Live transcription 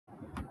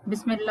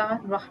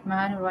Bismillah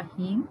Rahman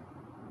Rahim.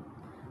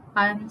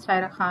 I am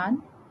Saira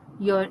Khan,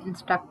 your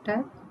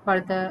instructor for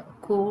the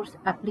course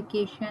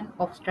Application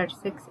of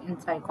Statistics in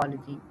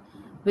Psychology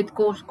with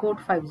course code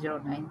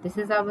 509. This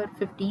is our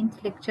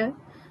 15th lecture,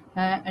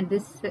 and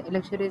this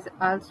lecture is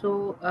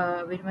also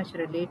very much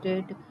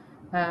related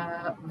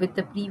with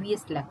the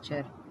previous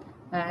lecture,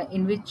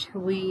 in which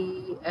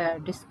we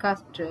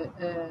discussed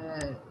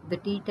the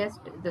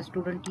t-test, the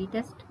student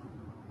t-test.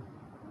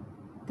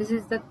 This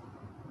is the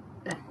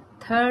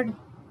third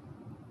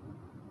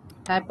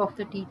type of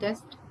the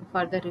t-test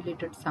for the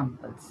related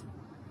samples.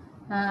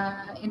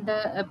 In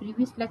the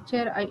previous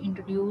lecture, I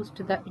introduced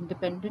the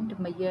independent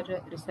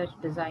Meyer research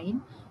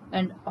design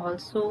and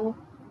also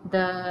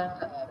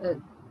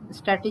the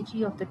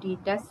strategy of the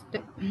t-test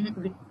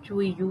which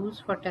we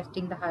use for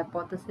testing the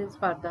hypothesis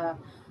for the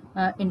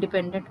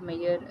independent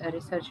Meyer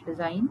research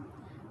design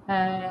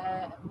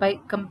by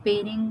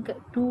comparing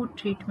two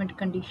treatment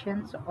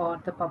conditions or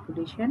the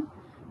population.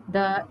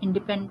 The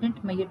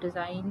independent Meyer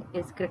design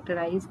is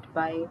characterized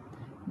by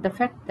the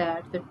fact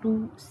that the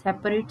two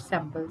separate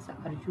samples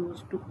are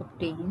used to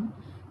obtain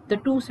the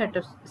two set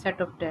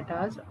of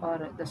data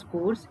or the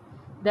scores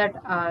that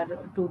are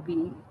to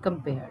be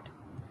compared.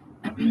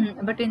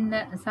 But in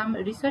some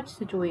research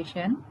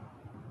situation,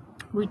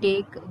 we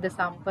take the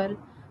sample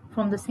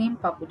from the same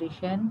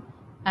population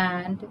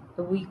and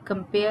we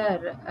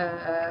compare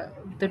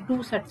the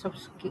two sets of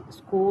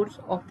scores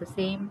of the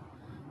same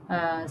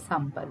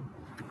sample.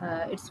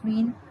 It's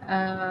mean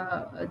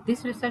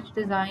this research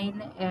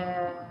design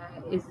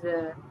is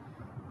the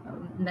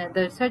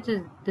research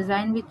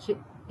design which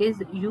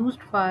is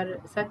used for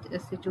such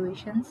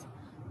situations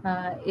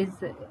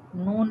is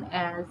known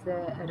as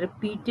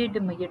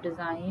repeated Meyer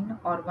design,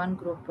 or one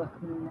group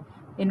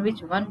in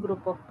which one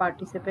group of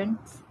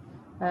participants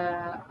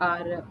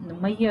are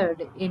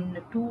measured in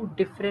two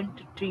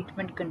different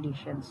treatment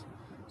conditions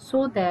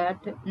so that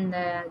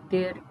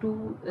their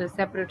two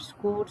separate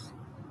scores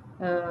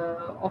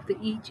of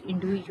each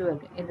individual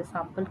in the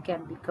sample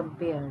can be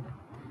compared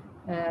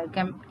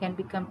can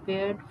be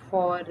compared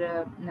for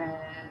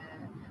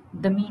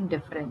the mean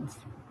difference.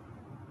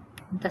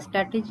 The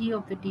strategy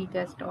of the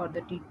t-test or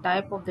the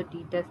type of the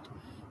t-test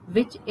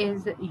which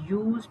is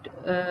used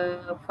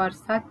for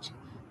such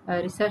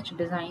research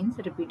designs,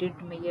 repeated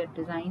Meyer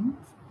designs,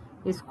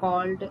 is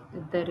called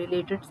the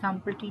related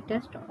sample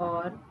t-test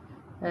or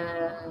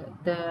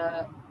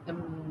the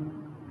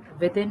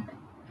within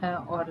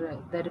or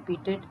the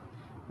repeated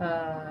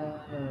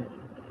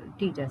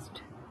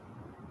t-test,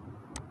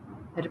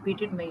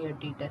 repeated Meyer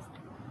t-test.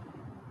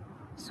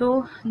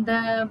 So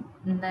the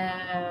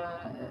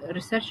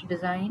research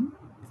design,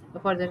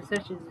 for the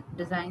research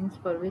designs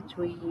for which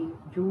we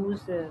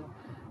use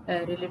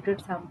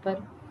related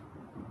sample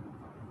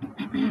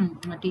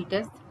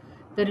t-test,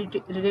 the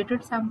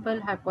related sample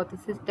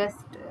hypothesis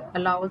test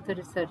allows the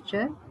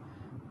researcher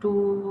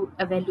to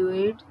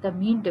evaluate the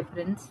mean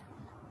difference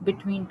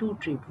between two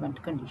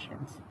treatment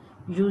conditions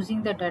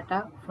using the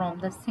data from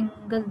the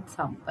single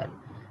sample.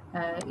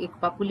 एक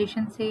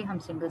population से हम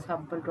single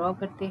sample draw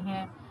करते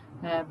हैं,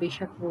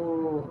 बेशक वो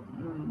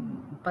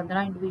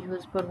 15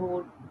 individuals पर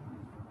हो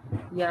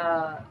या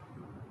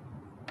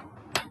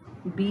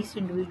 20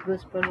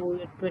 इंडिविजुअल्स पर हो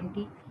या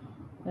 20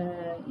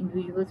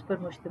 इंडिविजुअल्स पर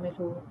मुश्तमिल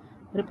हो.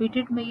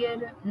 रिपीटेड मेयर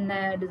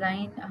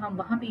डिज़ाइन हम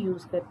वहाँ भी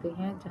यूज़ करते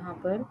हैं जहाँ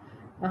पर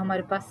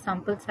हमारे पास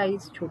सैम्पल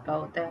साइज़ छोटा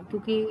होता है,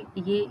 क्योंकि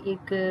ये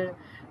एक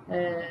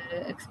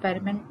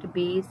एक्सपेरिमेंट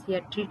बेस्ड या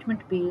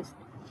ट्रीटमेंट बेस्ड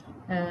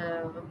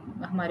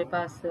हमारे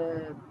पास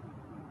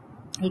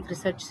एक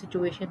रिसर्च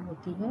सिचुएशन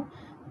होती है.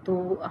 तो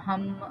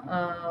हम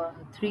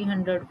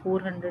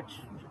 300-400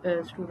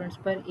 स्टूडेंट्स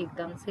पर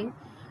एकदम से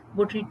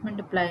वो ट्रीटमेंट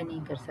अप्लाई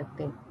नहीं कर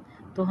सकते.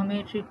 तो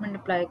हमें ट्रीटमेंट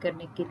अप्लाई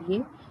करने के लिए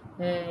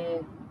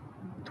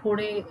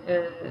थोड़े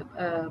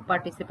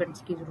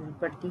पार्टिसिपेंट्स की ज़रूरत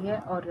पड़ती है.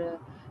 और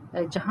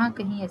जहाँ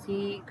कहीं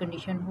ऐसी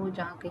कंडीशन हो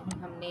जहाँ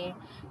कहीं हमने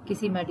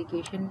किसी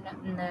मेडिकेशन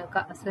का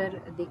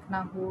असर देखना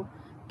हो,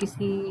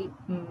 किसी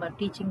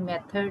टीचिंग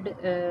मेथड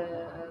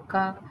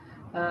का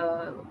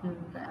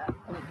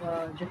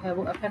जो है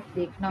वो इफेक्ट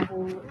देखना हो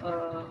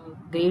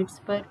ग्रेड्स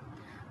पर,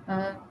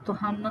 तो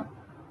हम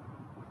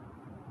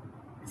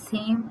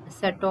same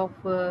set of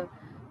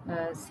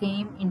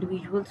same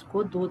individuals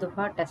को 2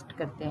 दफ़ा टेस्ट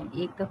करते हैं.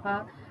 एक दफ़ा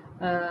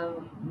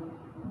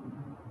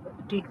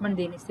ट्रीटमेंट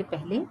देने से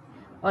पहले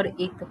और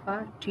एक दफ़ा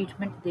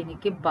ट्रीटमेंट देने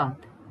के बाद.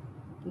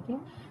 ठीक है,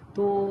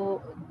 तो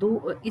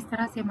दो इस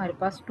तरह से हमारे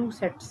पास 2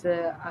 सेट्स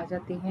आ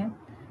जाते हैं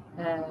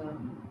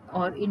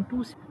और इन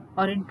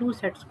टू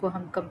सेट्स को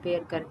हम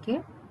कंपेयर करके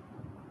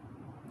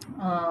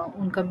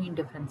उनका मीन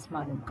डिफरेंस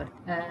मालूम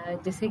करते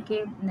हैं. जैसे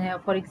कि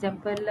for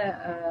example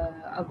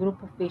a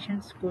group of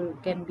patients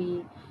can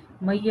be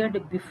measured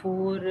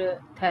before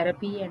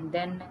therapy and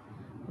then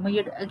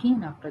measured again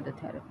after the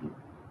therapy,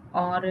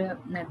 or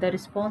the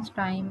response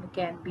time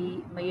can be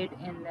measured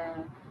in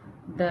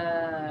the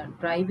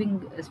driving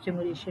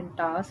stimulation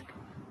task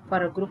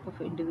for a group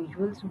of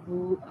individuals who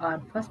are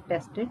first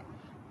tested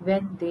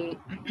when they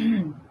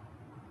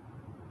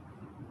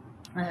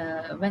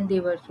when they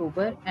were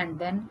sober, and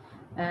then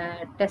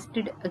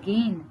tested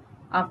again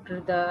after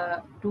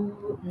the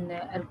two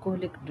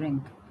alcoholic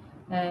drink.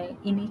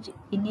 In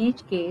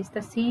each case,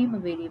 the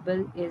same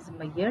variable is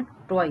measured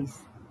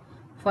twice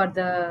for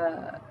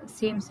the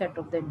same set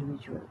of the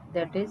individual.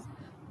 That is,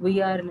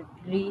 we are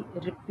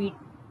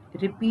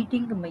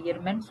repeating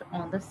measurements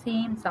on the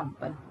same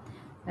sample.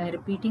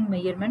 Repeating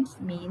measurements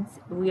means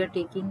we are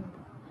taking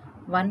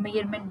one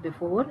measurement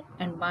before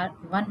and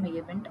one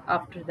measurement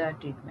after the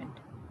treatment.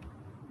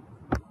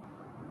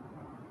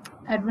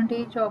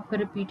 Advantage of a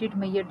repeated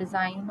measure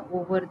design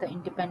over the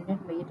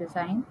independent measure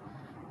design.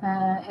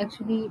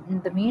 Actually,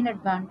 the main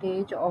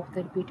advantage of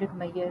the repeated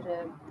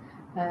measure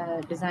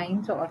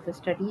designs or the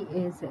study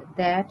is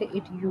that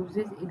it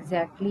uses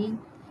exactly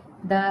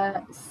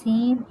the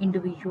same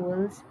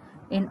individuals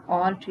in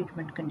all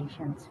treatment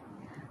conditions.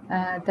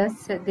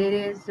 Thus, there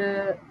is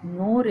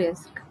no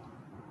risk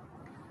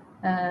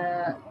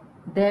uh,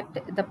 that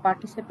the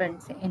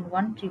participants in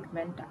one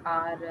treatment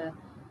are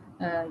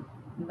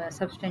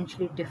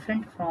substantially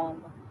different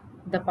from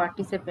the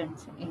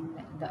participants in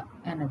the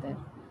another.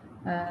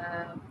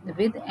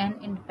 With an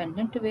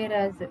independent,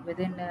 whereas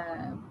within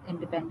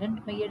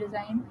independent measure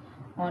design,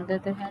 on the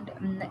other hand,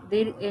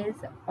 there is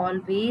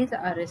always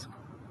a risk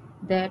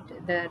that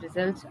the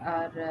results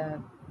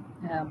are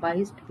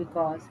biased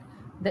because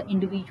the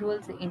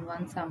individuals in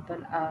one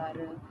sample are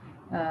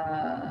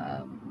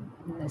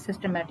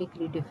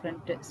systematically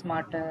different,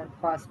 smarter,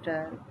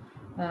 faster,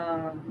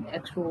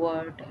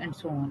 extrovert, and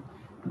so on,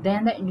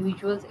 than the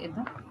individuals in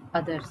the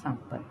other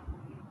sample.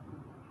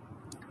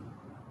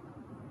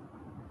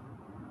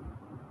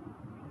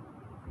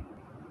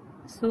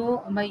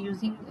 So, by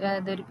using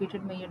the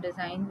repeated measure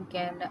design, we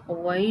can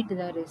avoid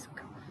the risk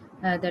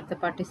that the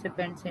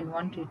participants in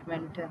one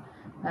treatment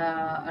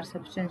are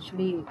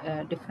substantially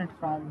different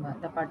from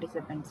the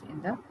participants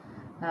in the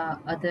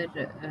other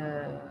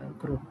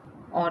group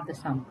or the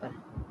sample.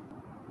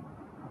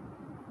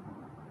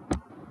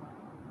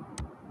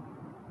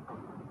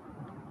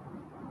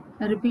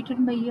 A repeated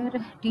measure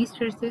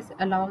t-stresses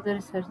allow the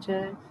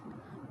researchers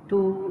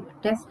to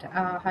test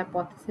a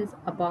hypothesis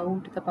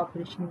about the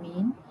population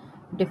mean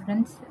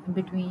difference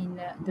between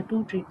the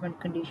two treatment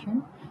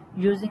conditions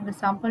using the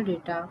sample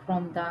data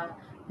from the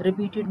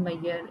repeated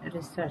measure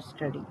research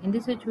study. In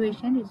this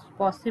situation, it is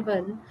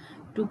possible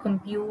to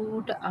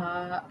compute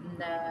a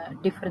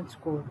difference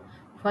score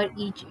for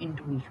each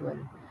individual,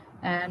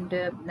 and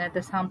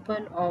the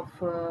sample of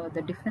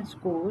the different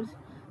scores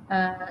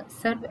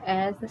serve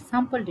as the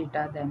sample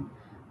data then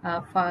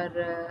for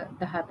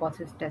the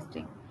hypothesis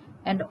testing,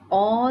 and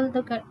all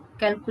the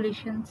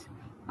calculations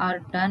are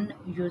done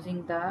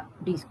using the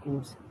D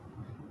scores,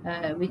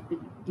 with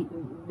D,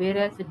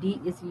 whereas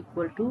D is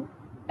equal to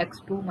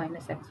x2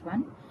 minus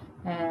x1.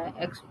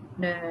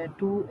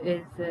 X2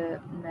 is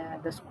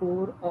the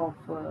score of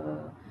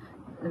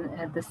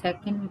the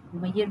second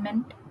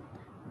measurement,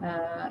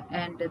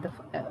 and the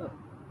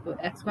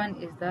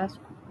x1 is the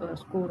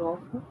score of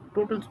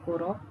total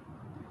score of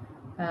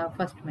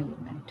first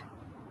measurement,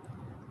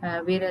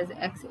 whereas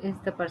x is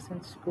the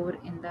person's score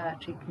in the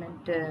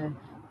treatment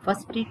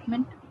first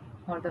treatment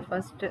or the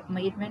first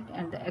measurement,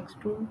 and the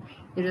x2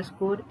 is a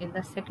score in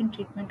the second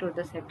treatment or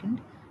the second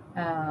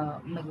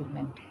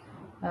measurement.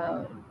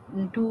 Uh,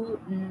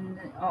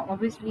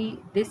 Obviously,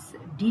 this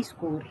D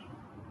score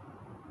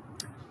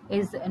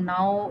is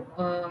now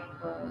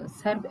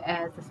serve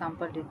as the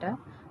sample data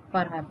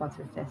for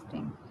hypothesis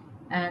testing,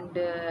 and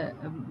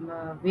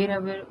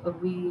wherever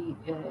we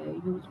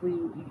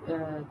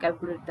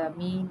calculate the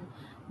mean,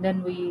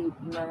 then we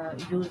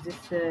use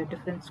this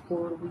difference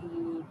score,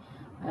 we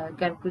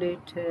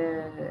calculate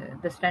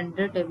the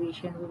standard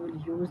deviation, we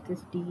will use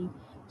this D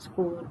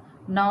score.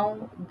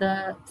 Now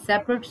the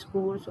separate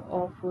scores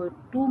of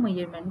two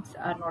measurements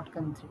are not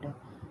considered,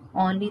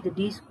 only the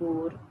D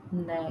score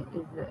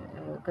is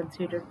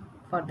considered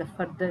for the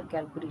further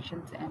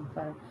calculations and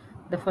for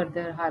the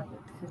further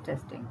hypothesis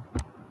testing.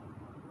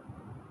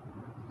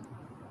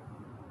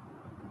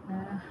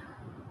 Uh,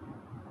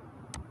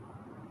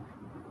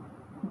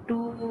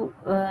 to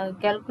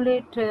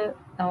calculate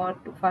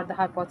for the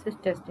hypothesis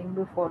testing,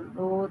 we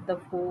follow the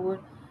four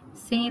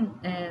same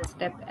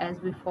step as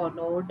we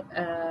followed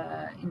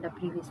in the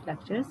previous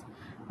lectures.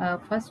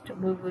 First,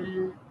 we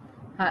will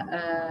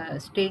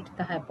state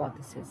the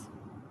hypothesis.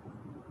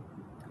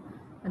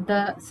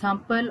 The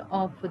sample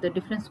of the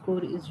difference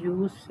score is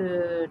used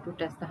to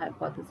test the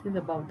hypothesis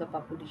about the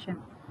population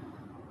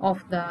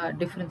of the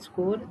difference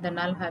score. The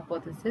null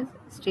hypothesis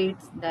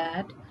states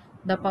that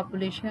the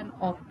population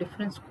of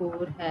difference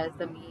score has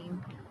the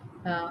mean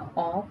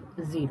of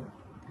 0.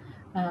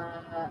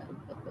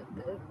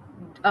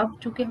 अब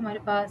चूंकि हमारे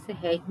पास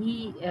है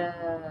ही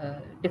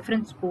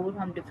difference score,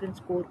 हम difference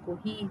score को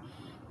ही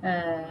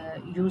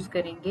use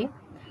करेंगे।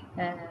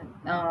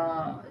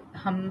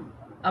 हम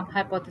अब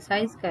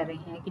hypothesised कर रहे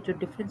हैं कि जो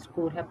डिफरेंस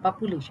स्कोर है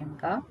पॉपुलेशन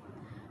का,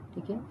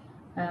 ठीक है,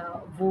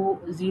 वो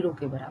 0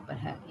 के बराबर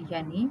है,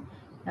 यानी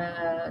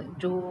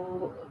जो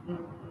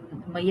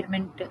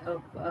measurement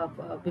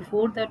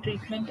before the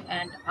treatment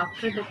and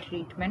after the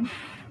treatment,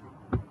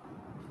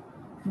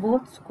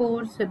 both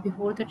scores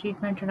before the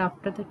treatment and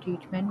after the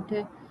treatment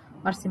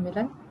are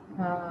similar.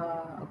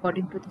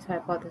 According to this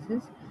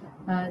hypothesis,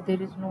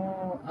 there is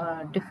no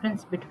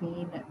difference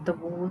between the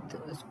both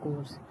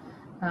scores.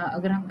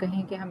 अगर हम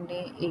कहें कि हमने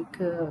एक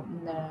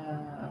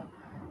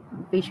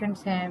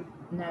patients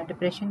हैं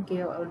depression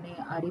के और उन्हें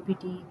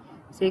REBT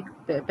से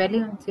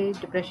पहले उनसे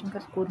डिप्रेशन का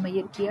स्कोर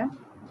मेजर किया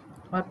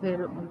और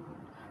फिर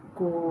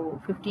उनको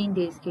 15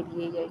 डेज़ के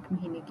लिए या 1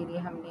 महीने के लिए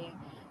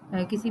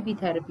हमने किसी भी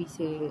थेरेपी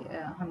से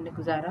हमने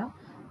गुजारा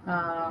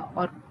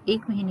और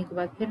 1 महीने के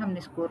बाद फिर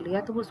हमने स्कोर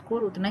लिया, तो वो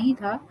स्कोर उतना ही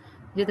था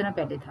जितना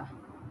पहले था,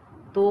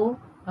 तो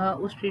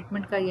उस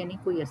ट्रीटमेंट का यानी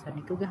कोई असर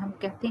नहीं, क्योंकि हम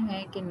कहते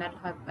हैं कि नल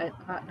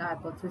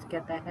हाइपोथेसिस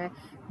कहता है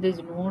there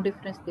is no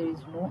difference, there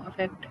is no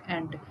affect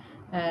and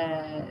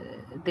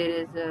there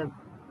is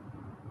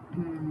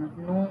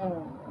no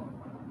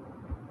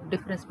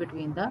difference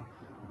between the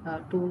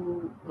two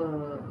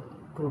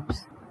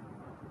groups.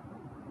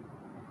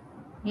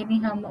 यानी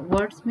हम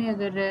वर्ड्स में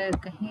अगर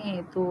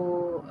कहें तो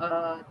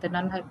the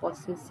null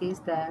hypothesis says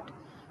that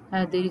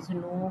there is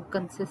no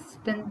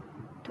consistent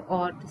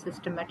और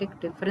systematic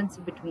difference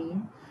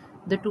between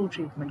the two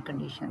treatment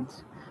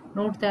conditions.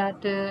 Note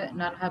that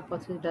null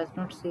hypothesis does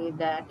not say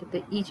that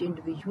each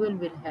individual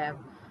will have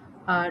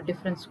a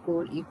different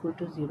score equal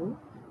to 0.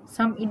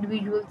 Some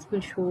individuals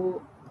will show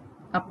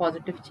a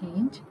positive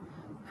change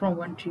from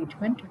one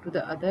treatment to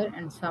the other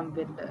and some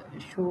will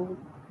show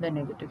the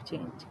negative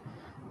change.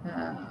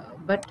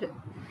 But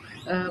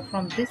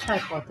from this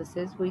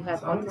hypothesis we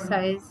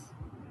hypothesize,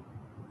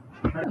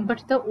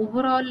 but the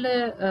overall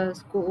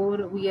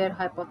score we are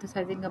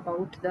hypothesizing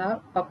about the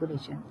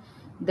population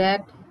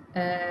that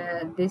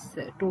this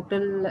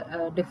total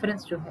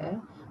difference जो है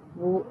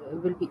वो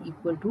will be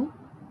equal to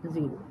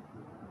 0.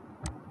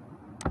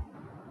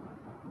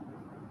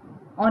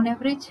 On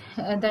average,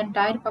 the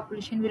entire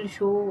population will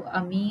show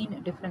a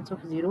mean difference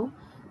of 0.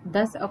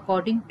 Thus,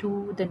 according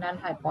to the null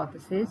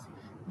hypothesis,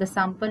 the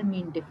sample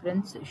mean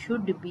difference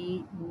should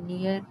be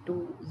near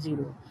to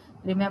 0.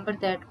 Remember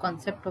that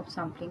concept of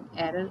sampling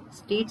error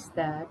states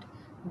that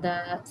the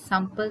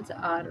samples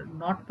are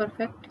not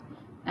perfect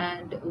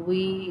and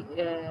we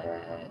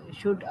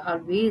should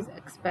always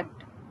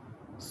expect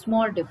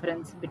small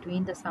difference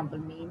between the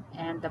sample mean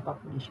and the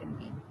population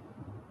mean.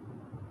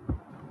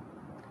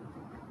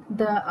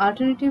 The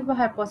alternative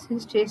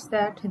hypothesis states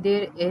that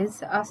there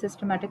is a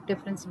systematic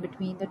difference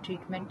between the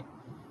treatment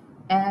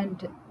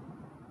and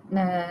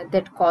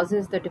that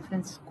causes the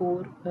difference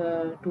score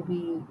to be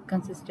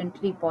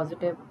consistently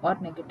positive or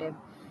negative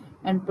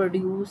and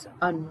produce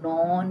a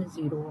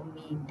non-zero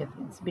mean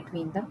difference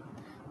between the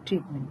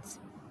treatments.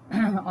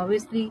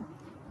 Obviously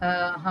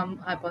हम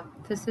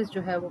hypothesis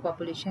जो है वो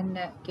population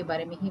के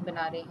बारे में ही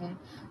बना रहे हैं।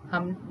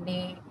 हमने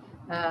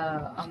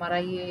हमारा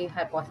ये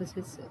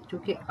हाइपोथेसिस जो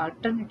कि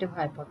अल्टरनेटिव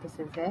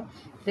हाइपोथेसिस है,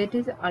 that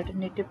is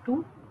alternative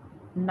to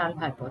null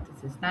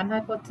hypothesis. Null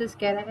hypothesis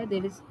कह रहा है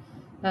there is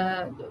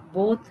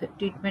both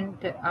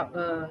treatment,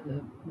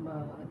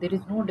 there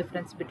is no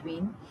difference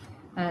between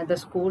the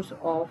scores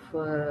of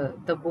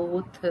the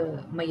both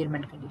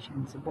measurement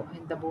conditions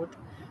in the both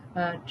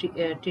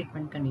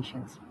treatment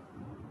conditions.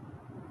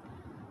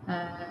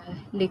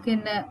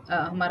 लेकिन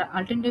हमारा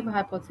alternative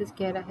hypothesis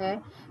कह रहा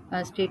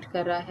है, state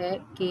कर रहा है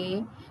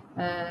कि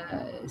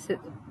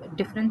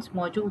डिफरेंस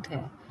मौजूद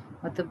है।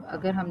 मतलब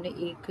अगर हमने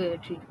एक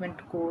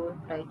ट्रीटमेंट को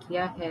अप्लाई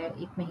किया है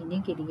 1 महीने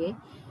के लिए,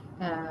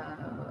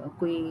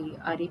 कोई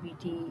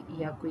REBT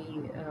या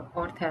कोई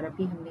और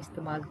थेरेपी हमने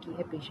इस्तेमाल की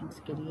है पेशेंट्स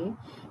के लिए,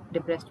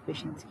 डिप्रेस्ड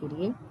पेशेंट्स के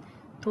लिए,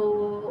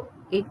 तो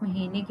 1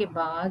 महीने के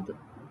बाद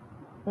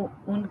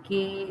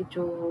उनके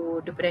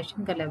जो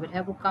डिप्रेशन का लेवल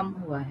है वो कम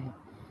हुआ है।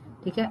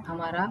 ठीक है,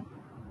 हमारा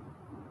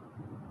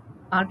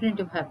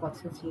अल्टरनेटिव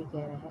हाइपोथेसिस ये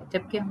कह रहा है,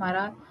 जबकि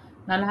हमारा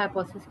नल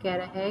हाइपोथेसिस कह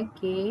रहा है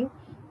कि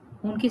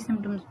उनके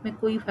सिम्टम्स में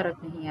कोई फ़र्क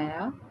नहीं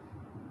आया।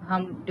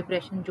 हम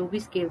डिप्रेशन जो भी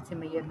स्केल से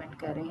मेजरमेंट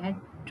कर रहे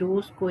हैं,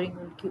 जो स्कोरिंग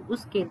उनकी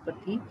उस स्केल पर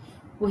थी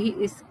वही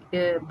इस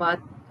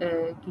बात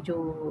की जो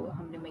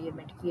हमने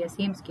मेजरमेंट किया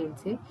सेम स्केल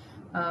से,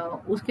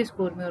 उसके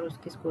स्कोर में और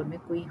उसके स्कोर में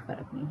कोई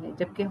फ़र्क नहीं है।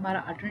 जबकि हमारा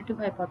अल्टरनेटिव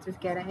हाइपोथेसिस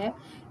कह रहा है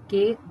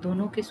कि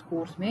दोनों के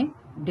स्कोर्स में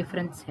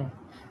डिफरेंस है।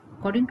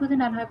 According to the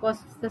null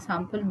hypothesis, the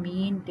sample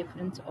mean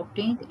difference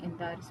obtained in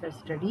the research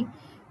study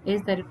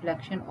is the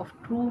reflection of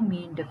true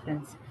mean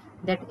difference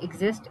that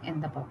exists in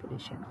the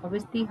population.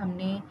 Obviously,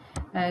 हमने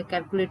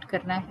calculate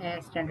करना है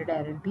स्टैंडर्ड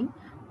एरर भी,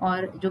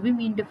 और जो भी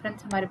mean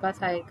difference हमारे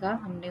पास आएगा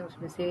हमने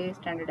उसमें से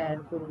स्टैंडर्ड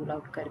एरर को रूल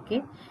आउट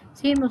करके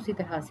सेम उसी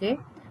तरह से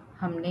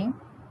हमने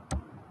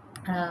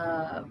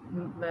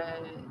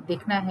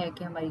देखना है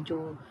कि हमारी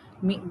जो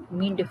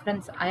मीन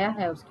डिफरेंस आया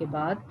है उसके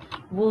बाद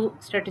वो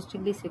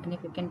स्टैटिस्टिकली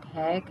सिग्निफिकेंट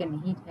है कि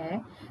नहीं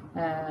है,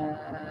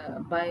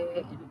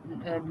 bye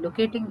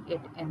locating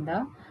it in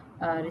the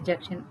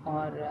rejection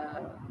और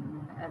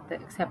the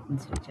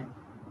acceptance reason.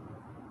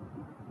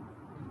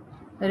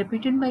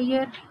 Repeated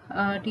measure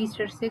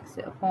T-statistic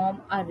form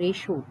a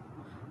ratio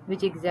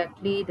which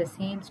exactly the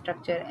same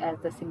structure as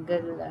the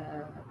single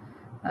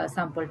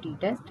sample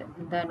t-test.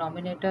 The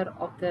nominator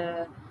of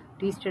the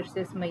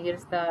t-test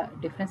measures the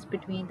difference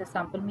between the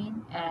sample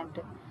mean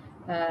and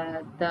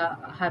the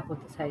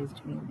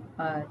hypothesized mean,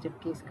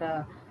 जबकि इसका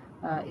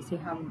इसे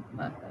हम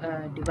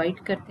divide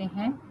करते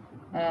हैं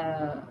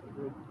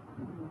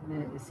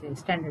इसे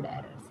standard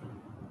error से.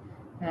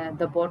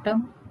 The bottom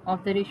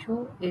of the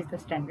ratio is the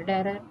standard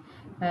error,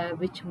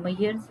 which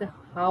measures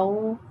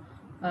how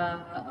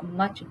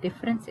much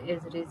difference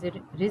is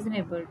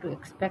reasonable to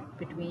expect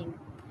between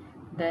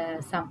the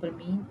sample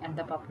mean and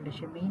the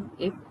population mean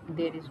if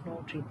there is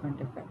no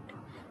treatment effect.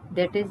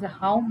 That is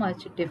how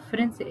much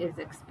difference is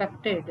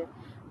expected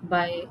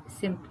by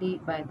simply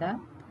by the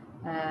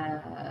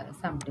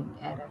sampling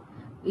error.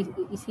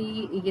 इसी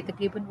ये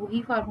तकरीबन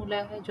वही formula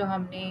है जो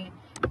हमने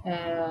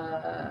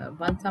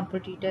 1 sample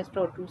T test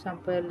और 2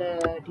 sample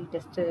T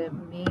test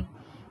में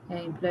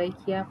employ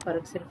किया.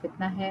 फ़र्क सिर्फ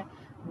इतना है,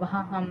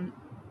 वहाँ हम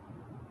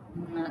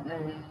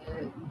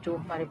जो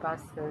हमारे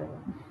पास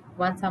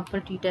 1 सैम्पल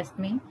टी टेस्ट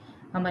में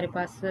हमारे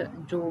पास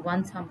जो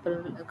 1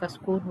 सैम्पल का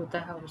स्कोर होता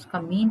है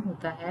उसका मीन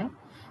होता है,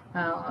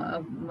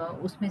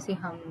 उसमें से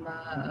हम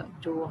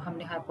जो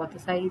हमने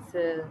हाइपोथेसाइज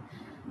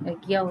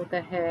किया होता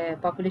है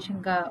पॉपुलेशन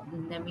का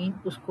मीन,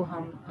 उसको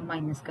हम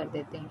माइनस कर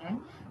देते हैं,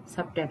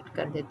 सबट्रैक्ट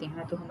कर देते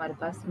हैं, तो हमारे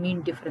पास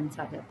मीन डिफरेंस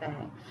आ जाता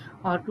है.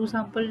 और 2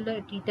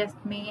 सैम्पल टी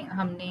टेस्ट में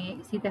हमने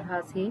इसी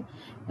तरह से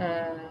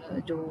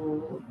जो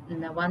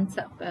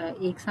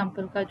एक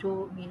सैम्पल का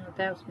जो मीन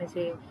होता है उसमें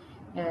से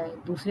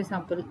दूसरे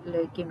सैम्पल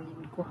के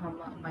मीन को हम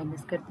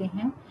माइनस करते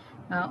हैं,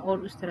 और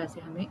उस तरह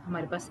से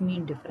हमारे पास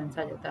मीन डिफरेंस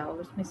आ जाता है, और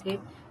उसमें से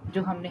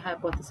जो हमने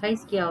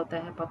हाइपोथेसाइज किया होता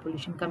है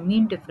पॉपुलेशन का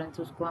मीन डिफरेंस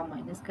उसको हम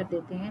माइनस कर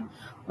देते हैं,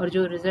 और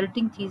जो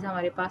रिजल्टिंग चीज़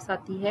हमारे पास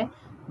आती है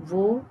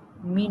वो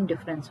मीन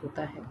डिफरेंस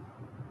होता है.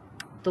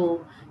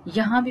 तो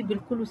यहाँ भी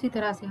बिल्कुल उसी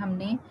तरह से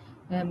हमने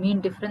मीन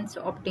डिफरेंस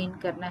ऑब्टेन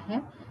करना है.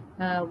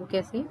 वो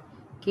कैसे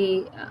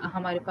कि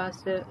हमारे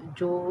पास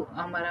जो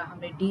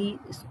हमने डी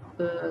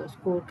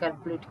स्कोर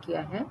कैलकुलेट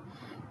किया है,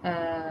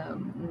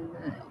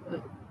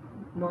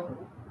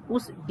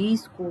 उस डी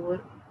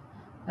स्कोर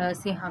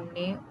से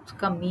हमने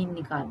उसका मीन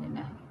निकाल लेना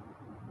है.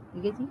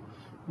 ठीक है जी.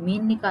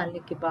 मीन निकालने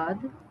के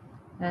बाद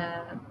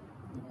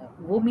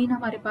वो मीन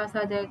हमारे पास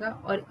आ जाएगा,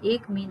 और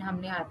एक मीन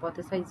हमने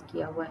हाइपोथेसाइज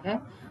किया हुआ है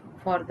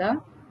for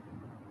the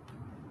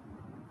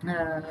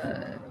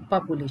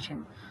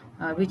population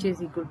which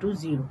is equal to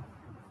 0,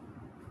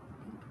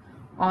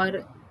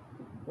 और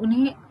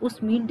उन्हें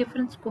उस मीन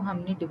डिफरेंस को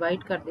हमने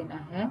डिवाइड कर देना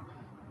है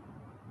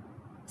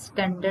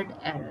स्टैंडर्ड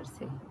एरर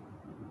से.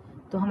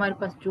 तो हमारे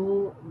पास जो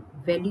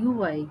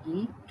वैल्यू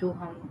आएगी, जो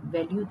हम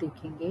वैल्यू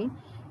देखेंगे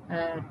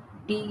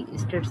टी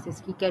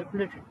स्टेटिस्टिक्स की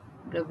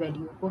कैलकुलेटेड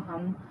वैल्यू को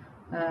हम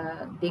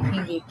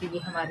देखेंगे कि ये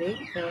हमारे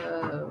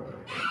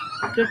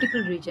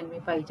क्रिटिकल रीजन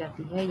में पाई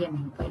जाती है या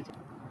नहीं पाई जाती,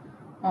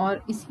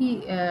 और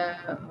इसी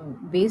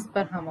बेस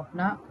पर हम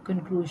अपना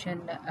कंक्लूजन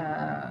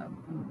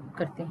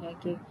करते हैं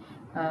कि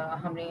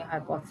हमने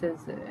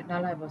हाइपोथेसिस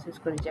नल हाइपोथेसिस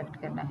को रिजेक्ट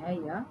करना है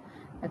या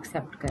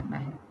एक्सेप्ट करना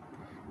है.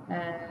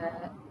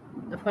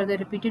 For the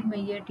repeated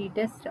Meyer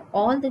t-test,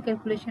 all the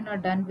calculation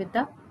are done with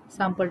the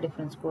sample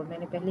difference score.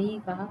 मैंने पहले ही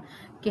कहा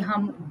कि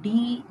हम D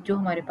जो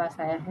हमारे पास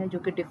आया है, जो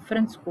कि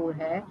डिफरेंस स्कोर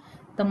है,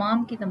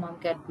 तमाम की तमाम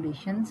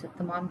कैलकुलेशंस,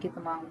 तमाम के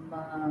तमाम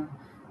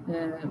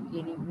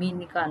यानी मीन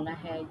निकालना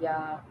है या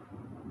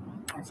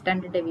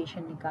स्टैंडर्ड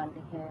डेविएशन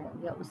निकालनी है,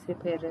 या उससे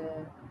फिर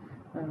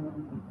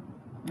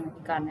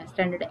निकालना है,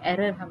 स्टैंडर्ड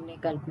एरर हमने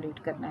कैलकुलेट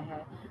करना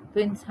है. तो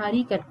इन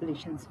सारी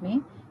कैलकुलेशंस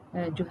में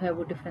जो है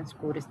वो डिफरेंस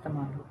स्कोर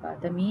इस्तेमाल होगा.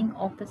 The mean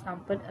of the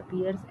sample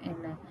appears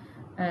in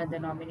the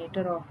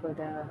nominator of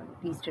the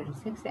T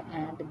statistics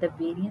and the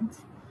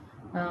variance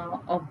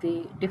of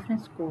the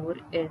difference score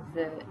is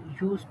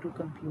used to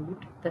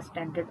compute the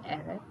standard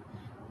error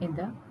in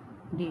the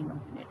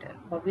denominator.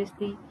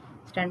 Obviously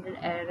standard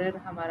error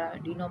हमारा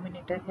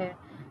denominator है,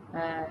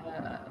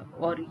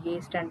 और ये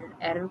standard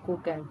error को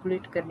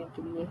calculate करने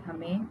के लिए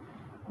हमें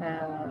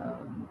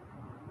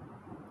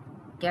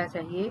क्या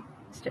चाहिए,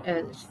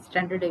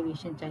 स्टैंडर्ड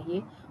डेविएशन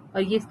चाहिए,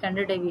 और ये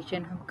स्टैंडर्ड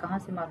डेविएशन हम कहाँ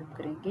से मालूम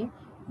करेंगे,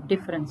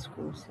 डिफरेंस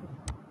स्कोर से.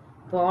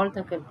 तो all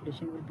the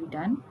calculation will be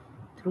done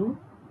through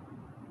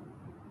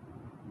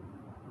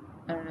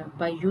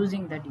by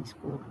using the D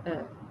score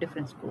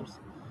difference scores.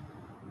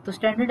 तो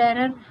स्टैंडर्ड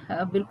एरर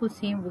बिल्कुल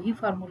सेम वही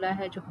फार्मूला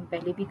है जो हम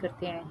पहले भी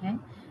करते आए हैं.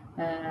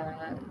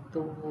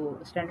 तो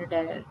standard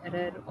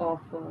error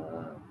of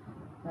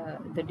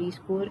the D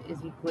score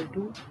is equal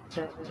to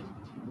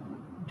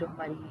जो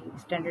हमारी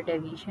स्टैंडर्ड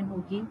डेविएशन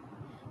होगी,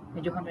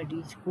 जो हमने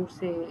डी स्कोर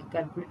से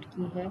कैलकुलेट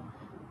की है,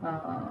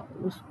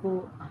 उसको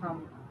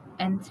हम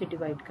n से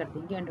डिवाइड कर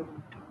देंगे, अंडर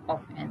रूट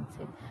ऑफ n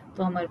से,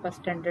 तो हमारे पास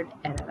स्टैंडर्ड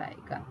एरर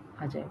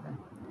आ जाएगा.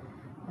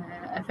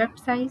 Effect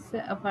size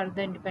for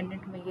the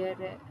independent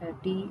measure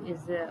T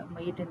is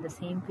measured in the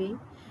same way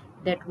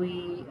that we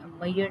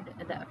measured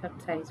the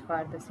effect size for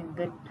the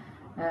single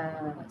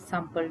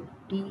sample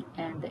T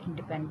and the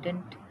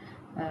independent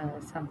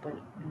sample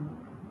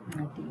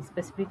T.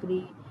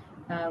 Specifically,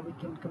 we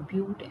can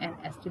compute an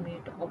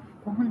estimate of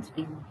Cohen's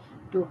d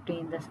to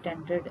obtain the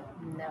standard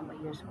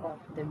measures of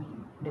the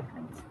mean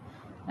difference.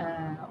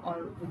 Or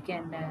we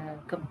can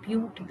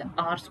compute the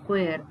R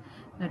square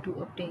to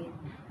obtain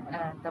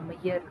the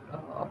measure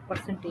of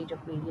percentage of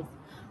variance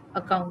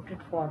accounted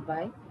for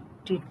by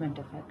treatment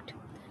effect.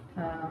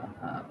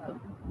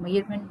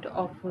 Measurement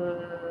of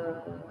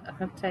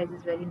effect size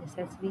is very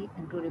necessary,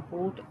 and to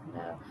report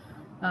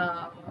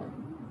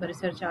the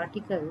research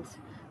articles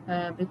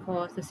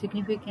because the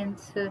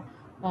significance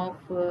of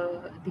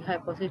the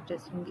hypothesis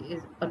testing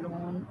is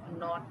alone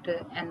not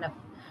enough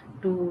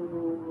to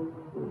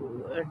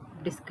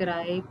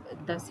describe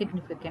the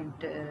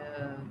significant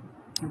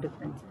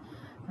difference,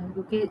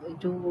 क्योंकि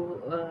जो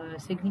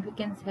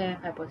significance है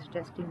hypothesis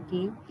testing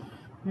की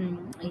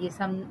ये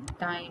some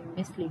time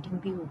misleading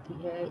भी होती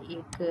है।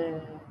 एक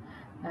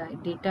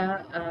data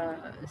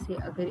से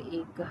अगर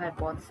एक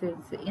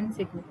हाइपोथेसिस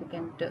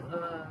इनसिग्निफिकेंट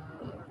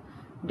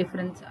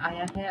डिफरेंस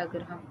आया है,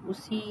 अगर हम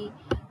उसी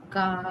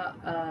का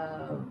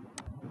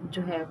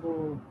जो है वो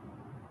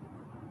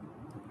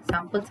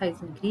सैम्पल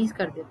साइज इंक्रीज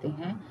कर देते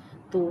हैं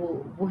तो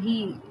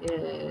वही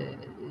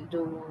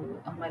जो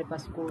हमारे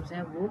पास स्कोर्स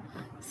हैं वो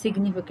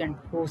सिग्निफिकेंट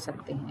हो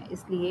सकते हैं।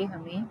 इसलिए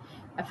हमें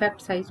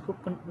इफेक्ट साइज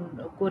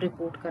को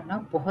रिपोर्ट करना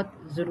बहुत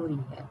ज़रूरी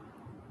है,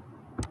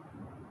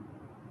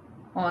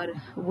 और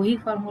वही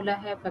फार्मूला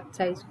है इफेक्ट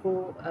साइज को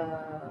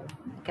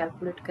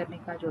कैलकुलेट करने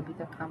का जो अभी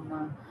तक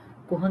हम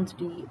कोहेन्स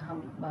डी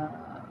हम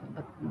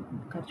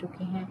कर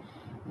चुके हैं।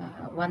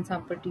 वन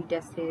सैम्पल टी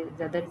टेस्ट से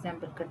ज़्यादा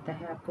रिजेंबल करता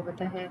है। आपको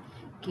पता है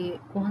कि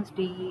कोहेन्स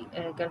D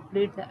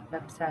calculate the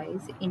effect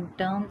size in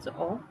terms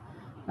of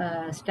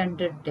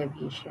standard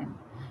deviation.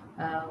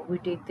 We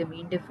take the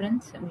mean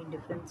difference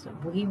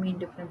वही मीन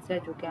डिफरेंस है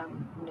जो कि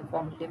हमने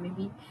फॉर्मूले में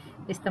भी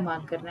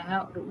इस्तेमाल करना है,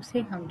 और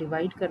उसे हम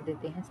डिवाइड कर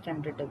देते हैं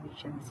स्टैंडर्ड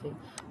डेविएशन से,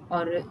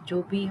 और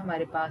जो भी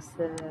हमारे पास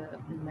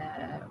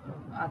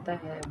आता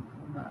है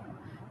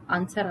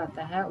आंसर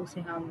आता है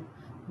उसे हम,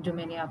 जो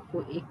मैंने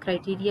आपको एक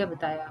क्राइटेरिया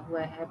बताया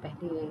हुआ है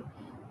पहले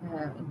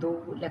 2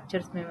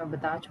 लेक्चर्स में मैं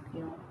बता चुकी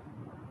हूँ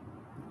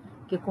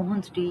कि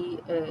कोहेन्स डी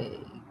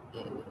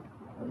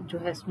जो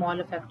है स्मॉल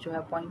इफेक्ट जो है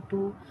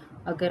 0.2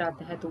 अगर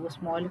आता है तो वो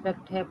स्मॉल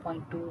इफेक्ट है।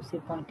 0.2 से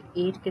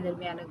 0.8 के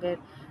दरमियान अगर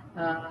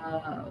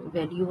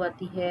वैल्यू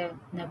आती है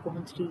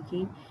कोहेन्स डी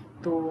की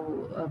तो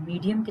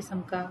मीडियम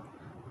किस्म का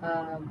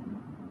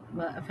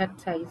इफेक्ट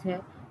साइज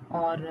है,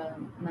 और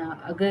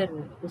अगर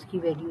उसकी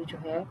वैल्यू जो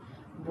है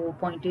वो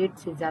 0.8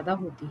 से ज़्यादा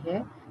होती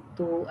है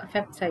तो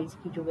इफेक्ट साइज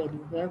की जो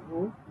वैल्यू है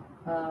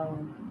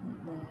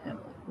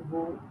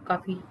वो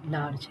काफ़ी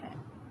लार्ज है।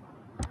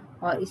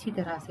 और इसी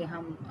तरह से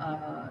हम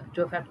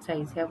जो इफेक्ट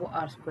साइज है वो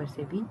आर स्क्वायर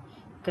से भी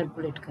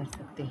कैलकुलेट कर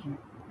सकते हैं।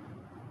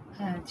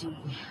 हाँ जी,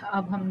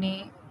 अब हमने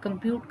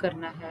कंप्यूट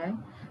करना है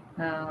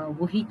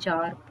वही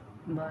 4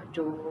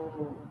 जो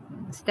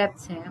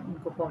स्टेप्स हैं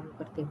उनको फॉलो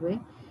करते हुए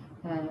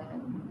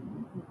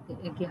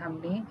कि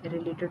हमने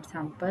रिलेटेड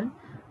सैंपल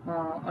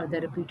और the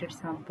repeated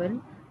sample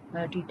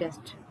T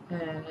test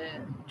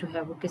जो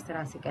है वो किस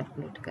तरह से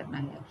कैलकुलेट करना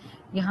है।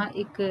 यहाँ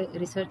एक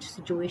रिसर्च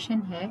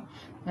सिचुएशन है,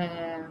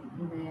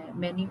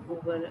 many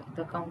over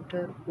the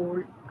counter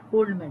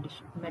cold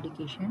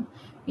medication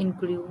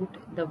include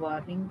the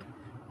warning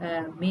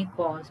may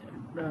cause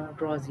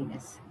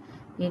drowsiness,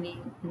 यानी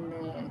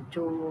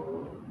जो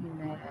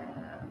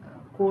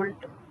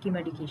कोल्ड की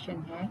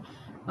मेडिकेशन है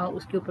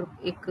उसके ऊपर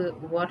एक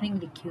वार्निंग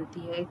लिखी होती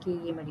है कि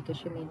ये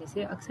मेडिकेशन लेने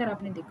से, अक्सर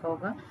आपने देखा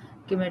होगा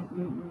कि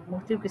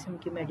मुख्तलिफ़ किस्म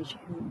की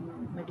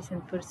मेडिसिन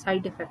पर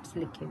साइड इफ़ेक्ट्स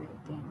लिखे हुए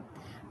होते हैं,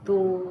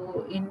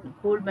 तो इन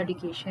कोल्ड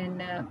मेडिकेशन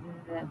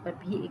पर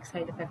भी एक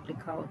साइड इफ़ेक्ट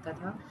लिखा होता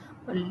था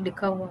और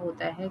लिखा हुआ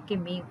होता है कि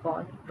मे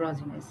कॉज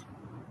ड्रॉजीनेस।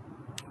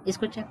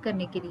 इसको चेक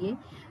करने के लिए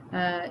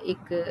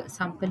एक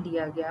सैंपल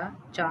लिया गया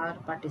 4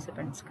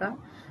 पार्टिसिपेंट्स का,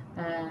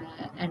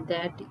 and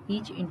that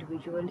each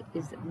individual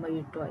is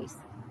measured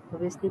twice.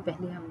 Obviously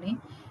पहले हमने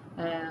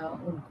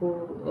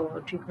उनको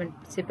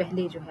ट्रीटमेंट से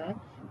पहले जो है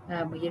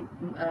मेजर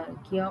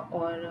किया,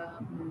 और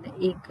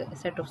एक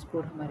सेट ऑफ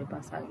स्कोर हमारे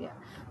पास आ गया।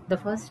 The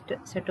first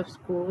set off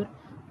score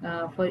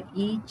for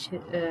each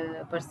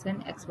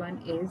person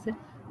x1 is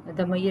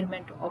the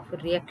measurement of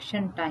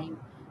reaction time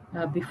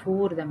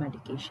before the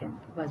medication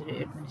was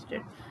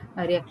administered.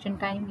 Reaction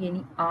time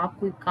यानी आप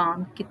कोई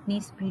काम कितनी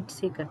स्पीड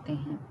से करते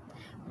हैं।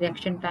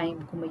 रिएक्शन टाइम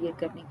को मेजर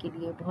करने के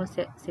लिए बहुत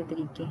से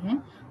तरीके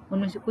हैं,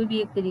 उनमें से कोई भी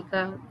एक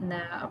तरीका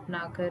अपना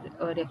कर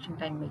रिएक्शन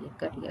टाइम मेजर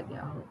कर लिया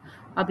गया हो।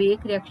 अब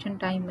एक रिएक्शन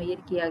टाइम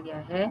मेजर किया गया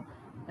है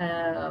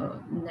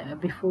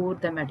बिफोर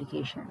द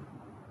मेडिकेशन,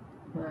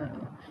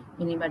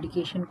 यानी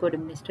मेडिकेशन को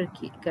एडमिनिस्टर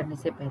करने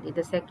से पहले।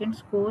 The second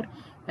score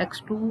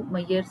x2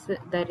 measures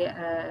the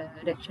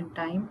reaction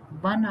time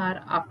 1 hour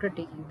after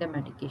taking the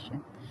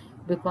medication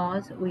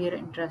because we are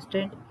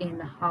interested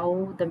in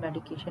how the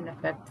medication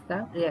affects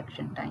the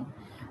reaction time.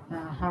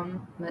 हम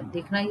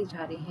देखना ही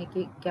चाह रहे हैं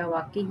कि क्या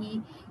वाकई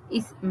ही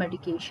इस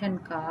मेडिकेशन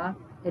का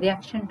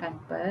रिएक्शन टाइम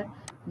पर,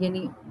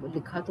 यानी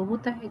लिखा तो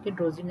होता है कि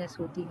ड्रोजीनेस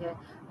होती है,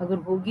 अगर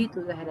होगी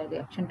तो ज़ाहिर है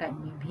रिएक्शन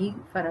टाइम में भी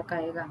फ़र्क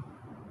आएगा।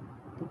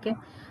 ठीक है।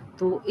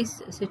 तो इस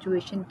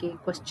सिचुएशन के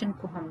क्वेश्चन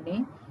को हमने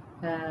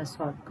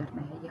सॉल्व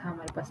करना है। यहाँ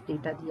हमारे पास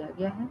डेटा दिया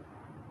गया है,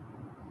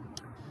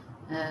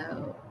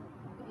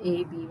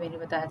 ए बी मैंने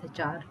बताया था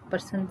 4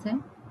 पर्सन्स हैं,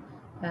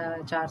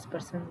 4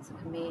 पर्सन्स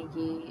में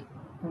ये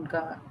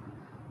उनका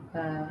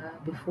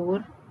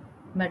बिफोर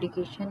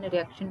मेडिकेशन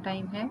रिएक्शन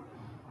टाइम है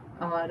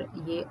और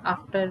ये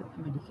आफ्टर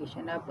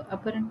मेडिकेशन। अब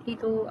अपरेंटली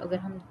तो अगर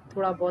हम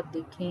थोड़ा बहुत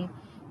देखें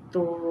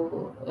तो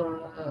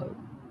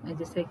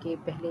जैसे कि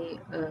पहले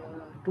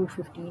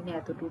 215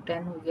 है तो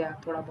 210 हो गया,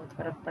 थोड़ा बहुत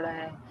फ़र्क पड़ा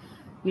है।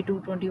 ये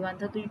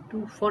 221 था तो ये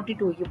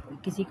 242, ये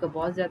किसी का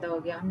बहुत ज़्यादा हो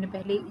गया। हमने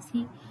पहले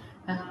इसी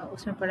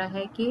उसमें पढ़ा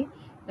है कि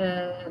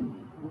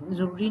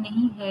ज़रूरी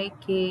नहीं है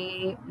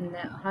कि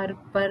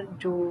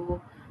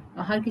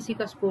हर किसी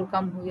का स्कोर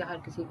कम हो या हर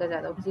किसी का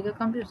ज़्यादा हो, किसी का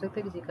कम भी हो सकता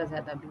है, किसी का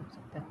ज़्यादा भी हो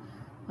सकता है।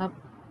 अब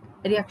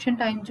रिएक्शन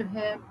टाइम जो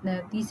है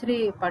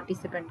तीसरे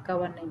पार्टिसिपेंट का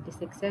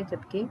 196 है,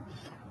 जबकि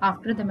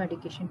आफ्टर द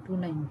मेडिकेशन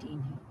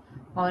 219 है।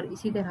 और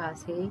इसी तरह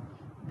से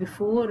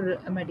बिफोर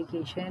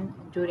मेडिकेशन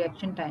जो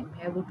रिएक्शन टाइम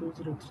है वो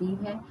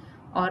 203 है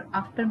और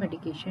आफ्टर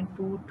मेडिकेशन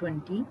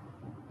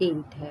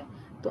 228 है।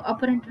 तो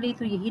अपरेंटली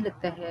तो यही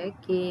लगता है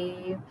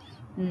कि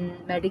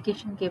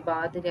मेडिकेशन के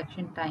बाद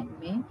रिएक्शन टाइम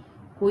में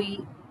कोई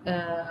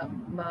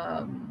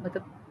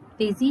मतलब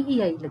तेज़ी ही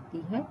आई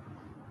लगती है,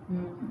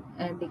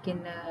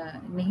 लेकिन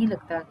नहीं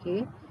लगता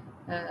कि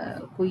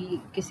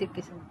कोई किसी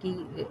किस्म की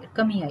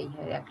कमी आई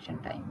है रिएक्शन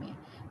टाइम में।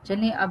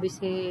 चलें अब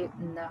इसे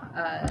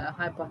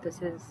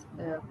हाइपोथेसिस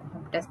को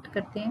हम टेस्ट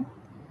करते हैं।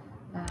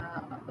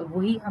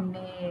 वही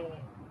हमने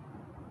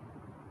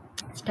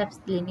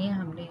स्टेप्स लेने हैं।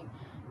 हमने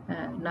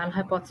नल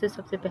हाइपोथेसिस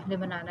सबसे पहले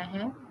बनाना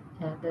है,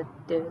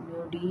 that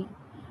mu D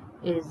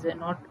is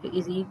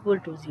equal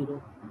to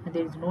 0.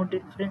 There is no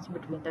difference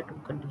between the two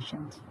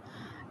conditions.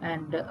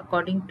 And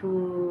according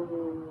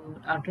to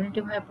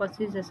alternative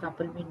hypothesis, the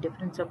sample mean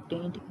difference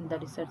obtained in the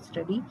research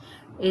study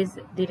is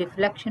the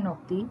reflection of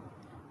the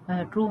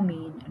true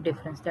mean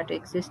difference that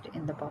exists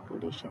in the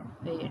population.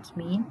 Its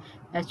mean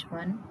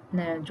h1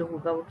 जो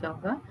होगा वो क्या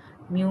होगा,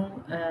 mu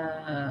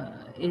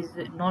is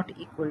not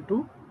equal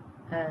to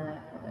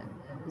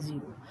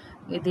 0.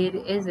 There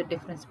is a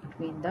difference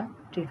between the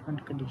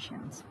treatment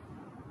conditions.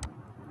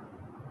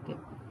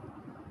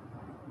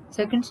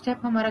 Second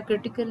step हमारा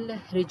critical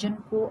reason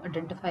को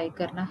identify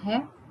करना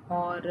है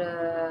और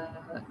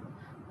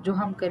जो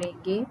हम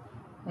करेंगे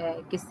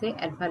किससे,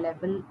 अल्फा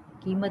लेवल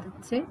की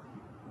मदद से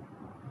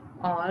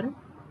और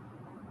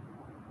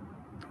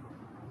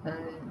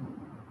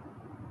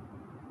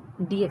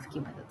डीएफ की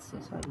मदद से,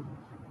 सॉरी।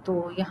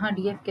 तो यहाँ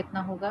डीएफ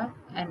कितना होगा,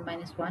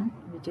 n-1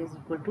 which is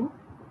equal to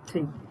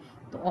 3।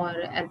 तो और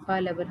अल्फा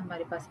लेवल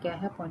हमारे पास क्या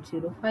है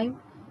 0.05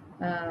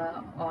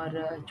 और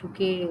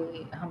चूँकि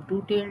हम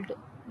 2 टेल्ड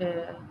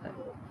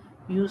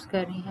यूज़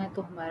कर रहे हैं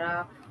तो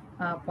हमारा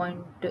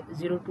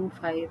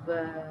 0.025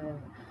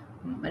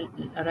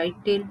 राइट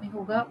टेल में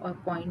होगा और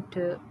पॉइंट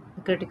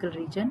क्रिटिकल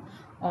रीजन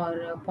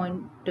और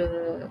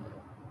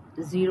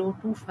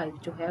 0.025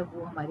 जो है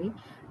वो हमारी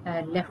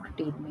लेफ्ट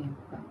टेल में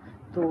होगा।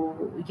 तो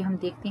ये हम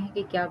देखते हैं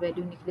कि क्या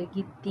वैल्यू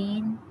निकलेगी।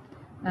 3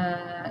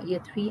 या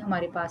 3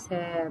 हमारे पास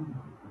है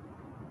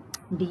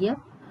डीएफ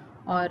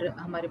और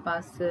हमारे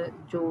पास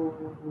जो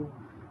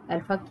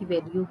अल्फ़ा की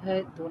वैल्यू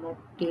है दोनों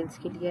टेल्स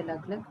के लिए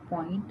अलग अलग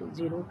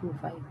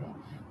 0.025 है।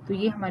 तो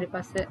ये हमारे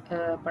पास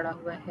पड़ा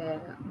हुआ है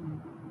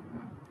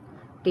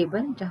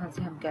टेबल जहाँ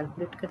से हम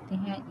कैलकुलेट करते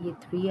हैं। ये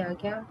 3 आ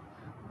गया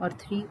और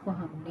 3 को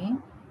हमने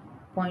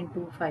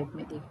 0.25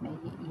 में देखना है,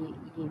 ये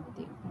में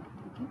देखना है,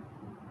 ठीक है।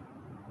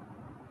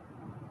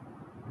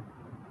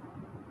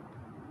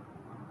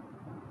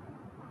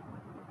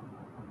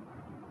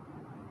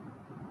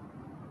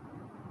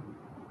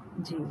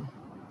 जी,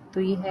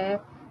 तो ये है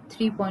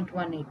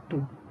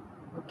 3.182,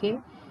 ओके।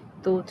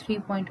 तो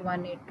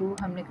 3.182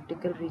 हमने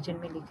क्रिटिकल रीजन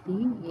में लिख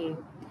ली। ये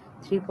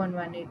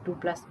 3.182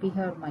 प्लस भी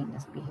है और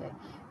माइनस भी है,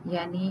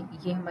 यानी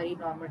ये हमारी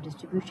नॉर्मल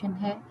डिस्ट्रीब्यूशन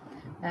है।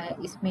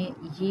 इसमें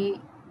ये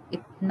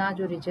इतना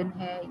जो रीजन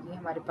है ये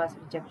हमारे पास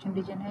रिजेक्शन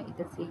रीजन है,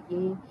 इधर से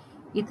ये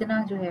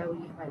इतना जो है वो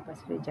ये हमारे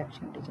पास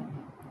रिजेक्शन रीजन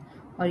है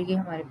और ये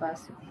हमारे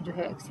पास जो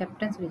है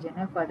एक्सेप्टेंस रीजन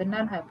है फॉर द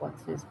नल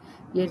हाइपोथेसिस,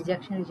 ये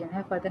रिजेक्शन रीजन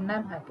है फॉर द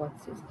नल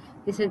हाइपोथेसिस।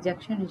 इस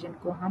रिजेक्शन रीजन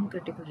को हम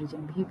क्रिटिकल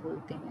रीजन भी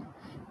बोलते हैं,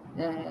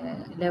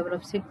 लेवल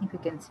ऑफ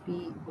सिग्निफिकेंस भी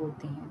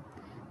बोलते हैं।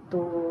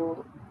 तो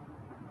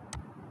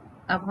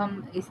अब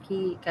हम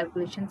इसकी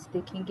कैलकुलेशंस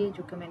देखेंगे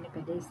जो कि मैंने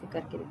पहले इसे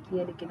करके रखी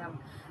है, लेकिन हम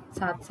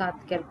साथ साथ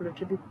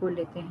कैलकुलेटर भी खोल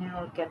लेते हैं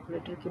और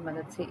कैलकुलेटर की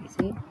मदद से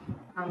इसे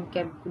हम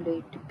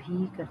कैलकुलेट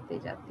भी करते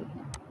जाते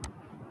हैं।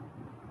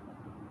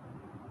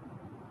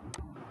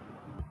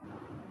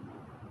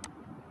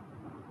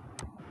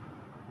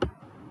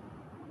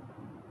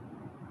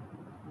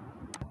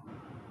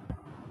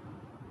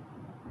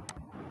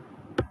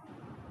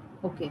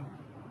 ओके,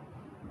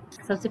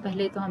 सबसे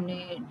पहले तो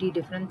हमने डी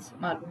डिफरेंस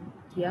मालूम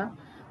किया।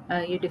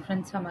 ये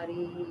डिफरेंस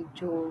हमारी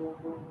जो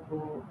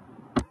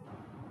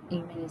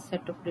मैंने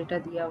सेट ऑफ डेटा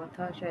दिया हुआ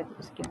था शायद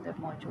उसके अंदर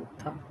मौजूद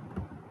था।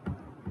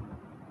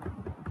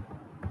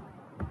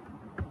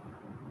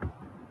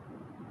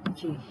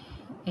 जी,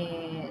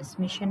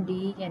 समेशन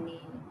डी यानी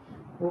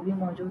वो भी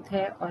मौजूद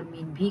है और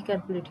मीन भी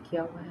कैलकुलेट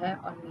किया हुआ है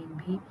और मीन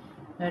भी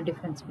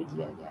डिफरेंस भी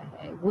दिया गया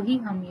है, वही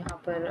हम यहाँ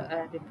पर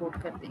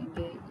रिपोर्ट कर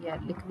देंगे या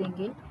लिख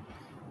देंगे।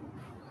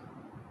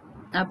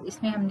 अब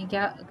इसमें हमने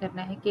क्या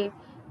करना है कि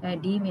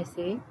डी में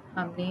से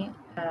हमने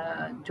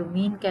जो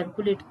मीन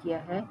कैलकुलेट किया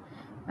है,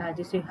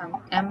 जिसे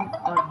हम एम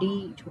और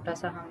डी छोटा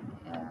सा हम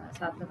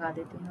साथ लगा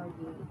देते हैं और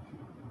ये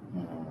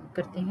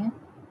करते हैं,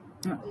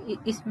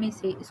 इसमें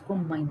से इसको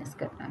माइनस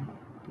करना है।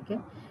 ठीक है,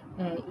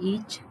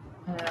 ईच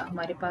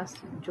हमारे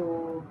पास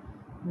जो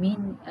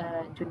मीन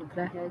जो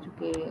निकला है, जो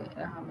कि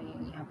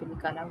हमें यहाँ पे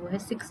निकाला हुआ है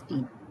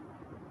 16।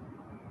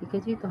 ठीक है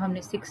जी, तो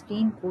हमने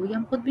 16 को, ये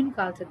हम खुद भी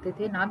निकाल सकते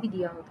थे, ना भी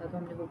दिया होता तो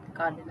हमने खुद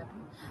निकाल लेना था,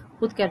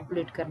 खुद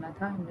कैलकुलेट करना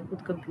था, हमने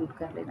खुद कंप्यूट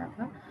कर लेना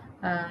था।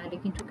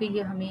 लेकिन चूंकि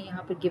ये हमें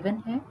यहाँ पे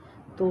गिवन है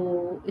तो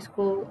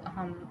इसको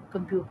हम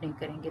कंप्यूट नहीं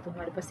करेंगे। तो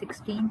हमारे पास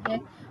 16 है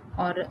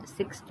और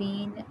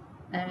 16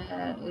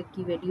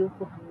 की वैल्यू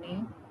को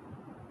हमने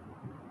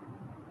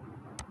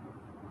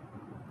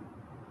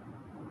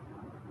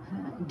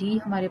डी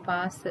हमारे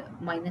पास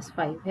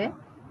 -5 है।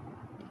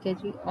 ठीक है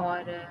जी,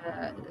 और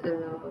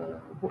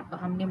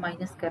हमने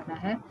माइनस करना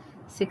है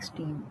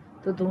 16,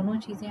 तो दोनों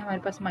चीज़ें हमारे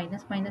पास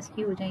माइनस माइनस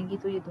की हो जाएंगी,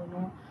 तो ये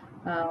दोनों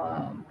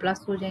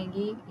प्लस हो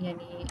जाएंगी,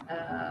 यानी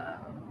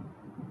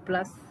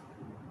प्लस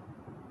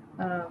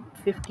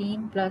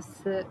 15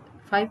 प्लस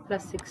 5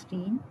 प्लस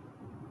 16,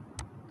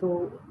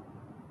 तो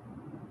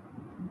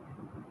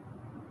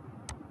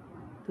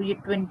ये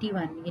 21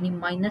 यानी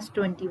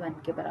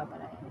 -21 के बराबर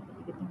आया है।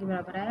 कितने के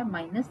बराबर आया?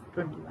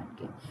 -21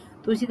 के।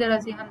 तो इसी तरह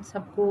से हम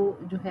सबको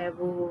जो है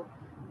वो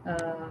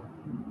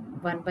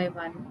 1 बाय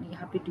 1,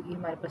 यहाँ पे डी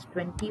हमारे पास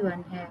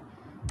 21 है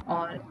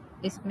और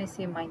इसमें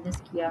से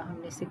माइनस किया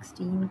हमने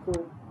 16 को,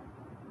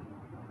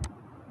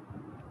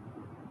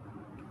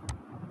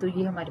 तो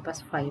ये हमारे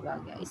पास 5 आ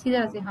गया। इसी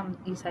तरह से हम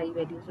ये सारी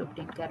वैल्यूज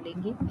ऑब्टेन कर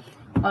लेंगे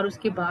और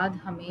उसके बाद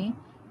हमें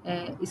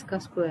इसका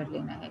स्क्वायर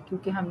लेना है,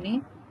 क्योंकि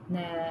हमने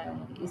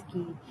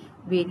इसकी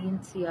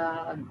वेरिएंस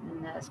या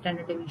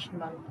स्टैंडर्ड डेविएशन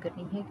मालूम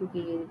करनी है, क्योंकि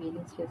ये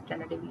वेरिएंस या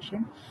स्टैंडर्ड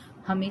डेविएशन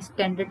हमें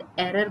स्टैंडर्ड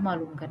एरर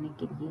मालूम करने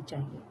के लिए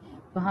चाहिए।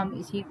 तो हम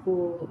इसी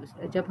को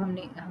जब हम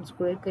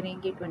स्क्वायर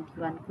करेंगे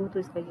 21 को, तो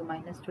इसका ये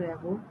माइनस जो है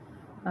वो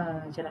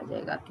चला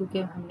जाएगा,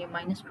 क्योंकि हमने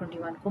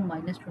 -21 को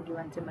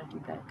 -21 से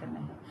मल्टीप्लाई करना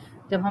है।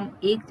 जब हम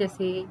एक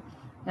जैसे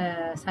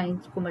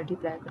साइंस को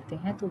मल्टीप्लाई करते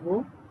हैं तो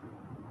वो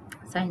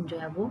साइन जो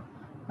है वो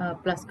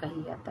प्लस का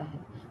ही आता है।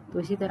 तो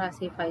इसी तरह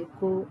से 5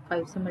 को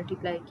 5 से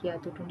मल्टीप्लाई किया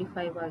तो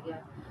 25 आ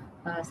गया,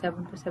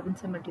 7 को 7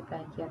 से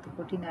मल्टीप्लाई किया तो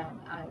 49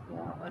 आ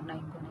गया और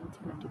 9 को 9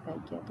 से मल्टीप्लाई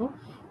किया तो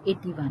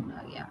 81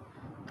 आ गया।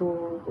 तो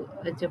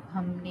जब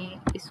हमने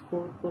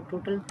इसको को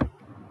टोटल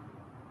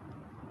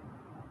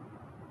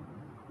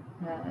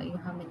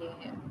यहाँ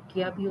मैंने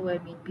किया भी हुआ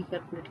है, मीन भी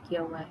कैलकुलेट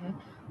किया हुआ है,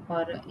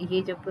 और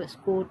ये जब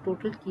इसको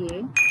टोटल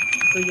किए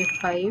तो ये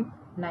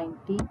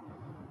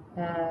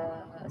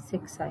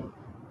 596 आए।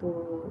 तो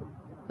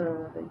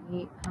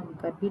ये हम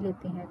कर भी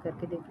लेते हैं,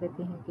 करके देख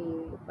लेते हैं कि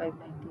ये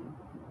 590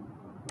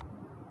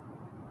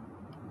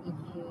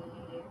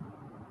 ये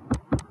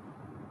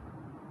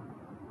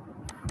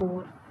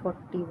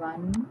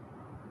 441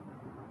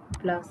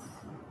 प्लस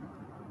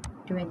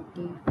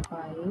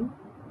 25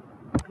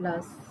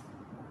 प्लस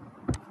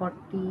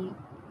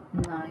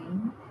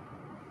 49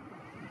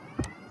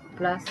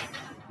 प्लस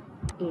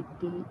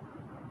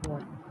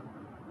 81,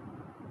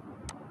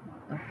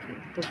 ओके,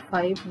 तो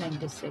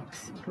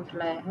 596 टोटल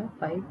आया है,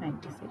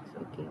 596।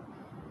 ओके,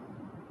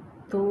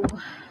 तो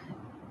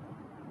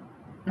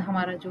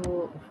हमारा जो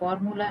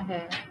फॉर्मूला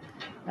है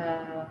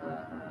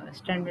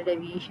स्टैंडर्ड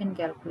डेविएशन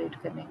कैलकुलेट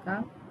करने का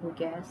वो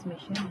क्या है?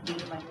 समेशन डी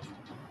माइनस,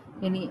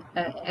 यानी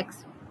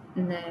एक्स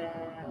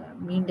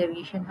मीन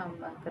डेविएशन हम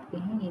करते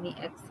हैं, यानी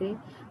एक्स से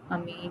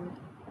हम मीन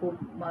को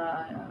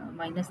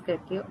माइनस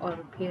करके और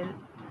फिर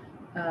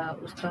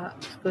उसका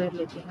स्क्वायर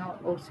लेते हैं और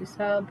उसी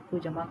सब को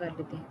जमा कर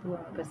लेते हैं, तो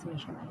हमारे पास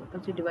समेशन आ जाता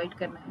है। तो डिवाइड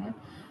करना है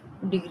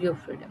डिग्री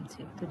ऑफ फ्रीडम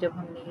से। तो जब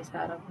हमने ये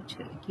सारा कुछ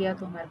किया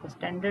तो हमारे पास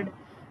स्टैंडर्ड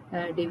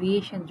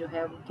डेविएशन जो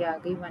है वो क्या आ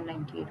गई?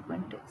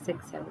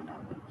 198.67 आ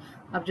गई।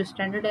 अब जो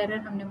स्टैंडर्ड एरर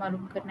हमने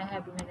मालूम करना है,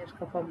 अभी मैंने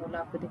उसका फॉर्मूला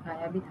आपको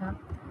दिखाया भी था,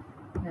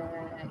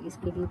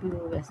 इसके लिए भी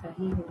वो वैसा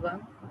ही होगा।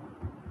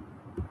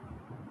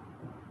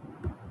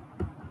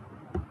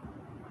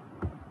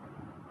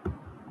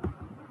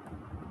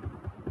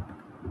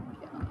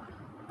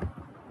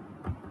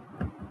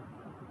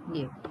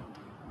 ये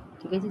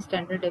ठीक है जी,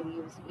 स्टैंडर्ड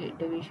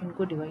डेविएशन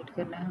को डिवाइड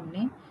करना है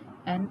हमने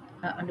n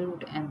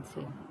 √n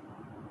से।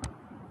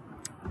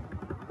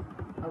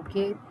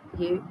 ओके,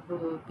 ये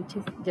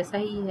पीछे जैसा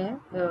ही है,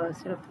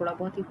 सिर्फ थोड़ा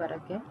बहुत ही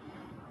फ़र्क है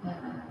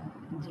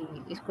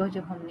जी। इसको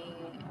जब हमने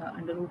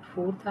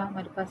 √4 था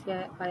हमारे पास ये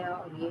आया,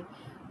 और ये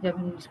जब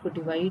हमने इसको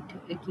डिवाइड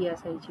किया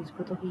सही चीज़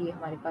को, तो ये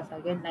हमारे पास आ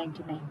गया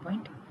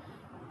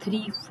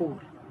 99.34।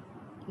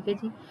 ठीक है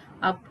जी,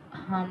 अब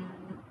हम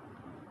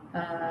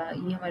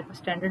ये हमारे पास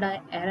स्टैंडर्ड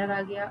एरर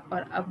आ गया,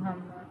 और अब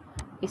हम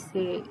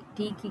इससे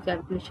टी की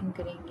कैलकुलेशन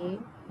करेंगे।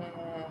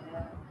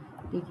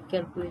 टी की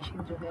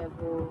कैलकुलेशन जो है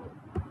वो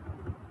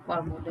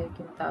फार्मूले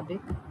के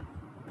मुताबिक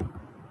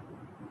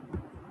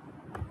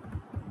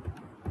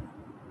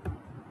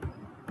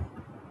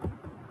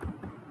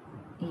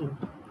ये,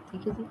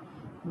 ठीक है जी,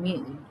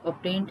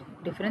 obtained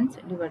difference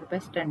divide by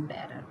standard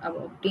error. अब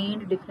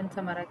ऑब्टेन्ड डिफरेंस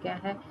हमारा क्या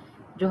है,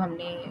 जो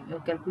हमने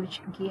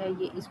कैलकुलेशन की है,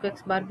 ये इसको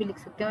एक्स बार भी लिख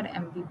सकते हैं और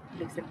एम भी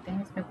लिख सकते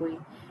हैं, इसमें कोई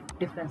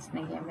डिफरेंस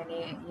नहीं है।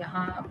 मैंने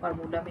यहाँ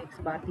फार्मूला में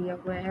एक्स बार दिया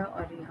हुआ है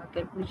और यहाँ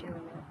कैलकुलेशन में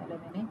पहले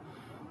मैंने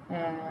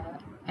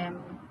एम,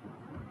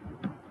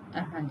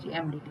 हाँ जी,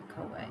 एम डी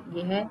लिखा हुआ है।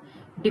 ये है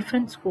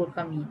डिफरेंस स्कोर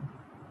का मीन,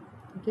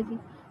 ठीक है जी,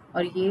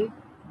 और ये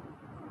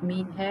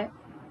मीन है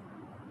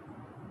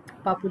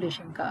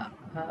पॉपुलेशन का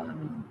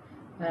मीन,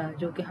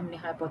 जो कि हमने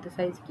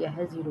हाइपोथेसाइज किया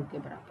है 0 के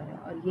बराबर है,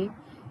 और ये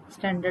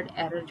स्टैंडर्ड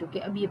एरर जो कि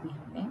अभी अभी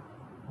हमने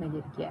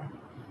मेजर किया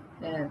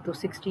है। तो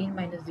 16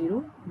 माइनस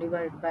 0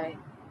 डिवाइड बाय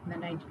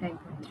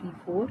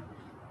 99.34,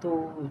 तो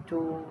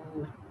जो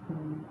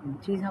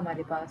चीज़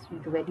हमारे पास,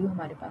 जो वैल्यू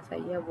हमारे पास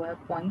आई है वो है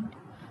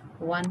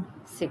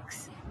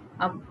 0.16।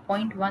 अब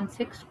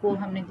 0.16 को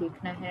हमने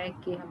देखना है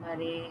कि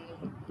हमारे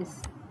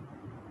इस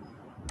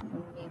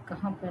ये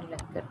कहाँ पर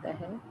लाइक करता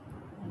है,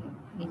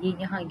 ये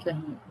यहाँ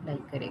कहीं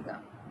लाइक करेगा,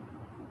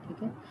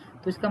 ठीक है।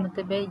 तो इसका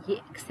मतलब है ये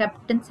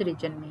एक्सेप्टेंस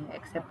रीजन में है,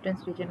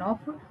 acceptance reason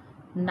of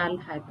null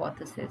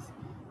hypothesis.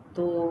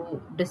 तो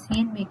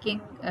डिसीजन मेकिंग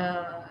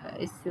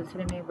इस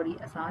सिलसिले में बड़ी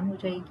आसान हो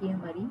जाएगी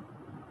हमारी।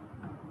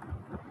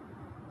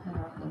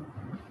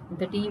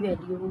 The T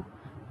value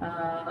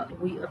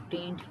we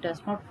obtained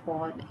does not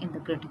fall in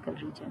the critical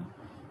reason,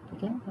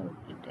 ठीक है।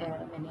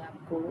 मैंने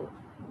आपको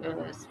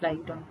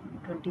स्लाइड ऑन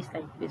 20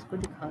 स्लाइड पे इसको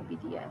दिखा भी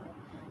दिया है,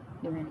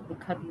 ये मैंने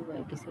लिखा भी हुआ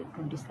है किसी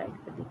 20 स्लाइड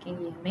पर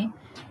देखेंगे। हमें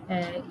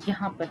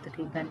यहाँ पर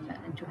तकरीबन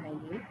जो है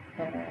ये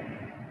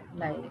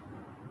लाए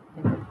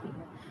करती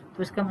है,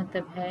 तो इसका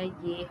मतलब है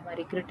ये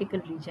हमारे क्रिटिकल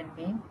रीजन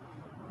में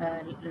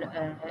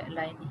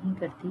लाई नहीं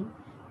करती,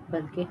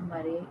 बल्कि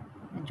हमारे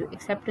जो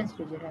एक्सेप्टेंस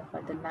रीजन है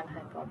फॉर द नल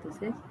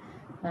हाइपोथेसिस,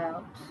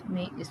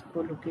 उसमें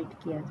इसको लोकेट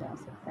किया जा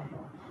सकता है।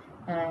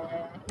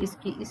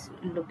 इसकी इस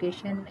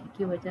लोकेशन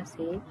की वजह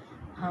से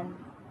हम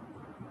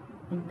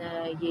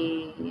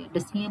ये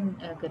डिसीजन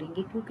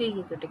करेंगे, क्योंकि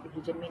ये क्रिटिकल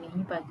रीजन में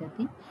नहीं पाई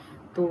जाती,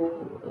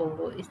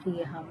 तो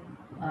इसलिए हम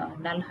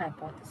नल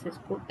हाइपोथेसिस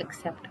को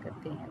एक्सेप्ट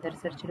करते हैं। The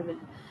researcher will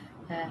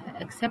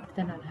accept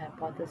the null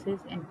hypothesis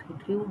and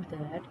conclude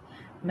that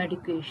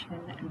medication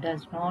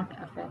does not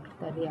affect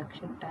the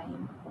reaction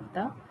time of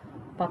the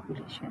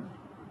population.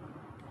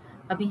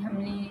 अभी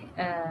हमने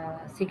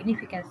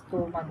सिग्निफिकेंस तो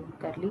मालूम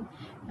कर ली।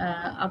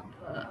 अब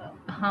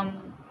हम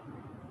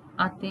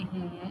आते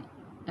हैं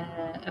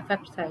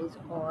इफेक्ट साइज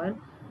और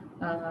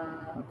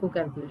को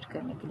कैलकुलेट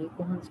करने के लिए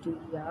कोहेन्स टी,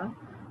 या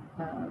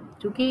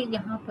चूँकि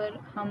यहाँ पर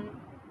हम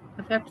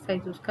इफेक्ट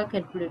साइज उसका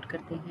कैलकुलेट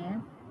करते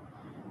हैं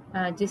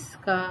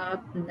जिसका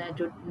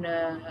जो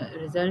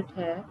रिज़ल्ट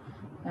है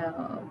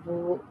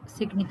वो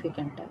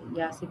सिग्निफिकेंट है,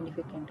 या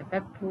सिग्निफिकेंट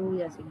इफेक्ट हो,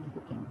 या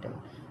सिग्निफिकेंट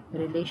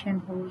रिलेशन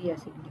हो, या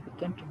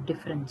सिग्निफिकेंट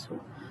डिफरेंस हो।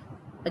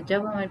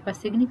 जब हमारे पास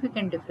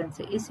सिग्निफिकेंट डिफरेंस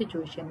है इस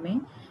सिचुएशन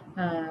में,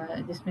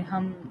 जिसमें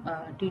हम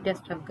टी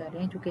टेस्ट हम कर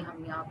रहे हैं, चूँकि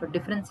हम यहाँ पर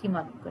डिफरेंस ही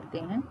मालूम करते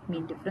हैं,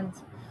 मीन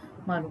डिफरेंस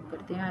मालूम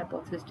करते हैं।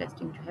 हाइपोथेसिस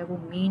टेस्टिंग जो है वो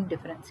मीन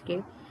डिफरेंस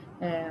के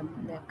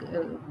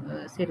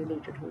से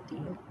रिलेटेड होती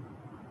है।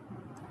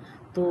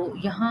 तो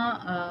यहाँ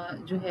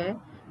जो है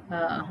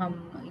हम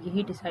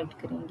यही डिसाइड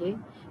करेंगे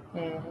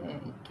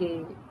कि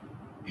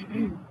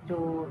जो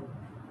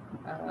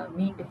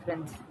मीन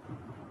डिफरेंस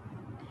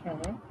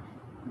है,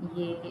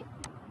 ये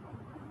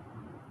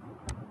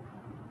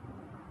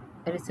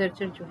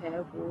रिसर्चर जो है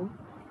वो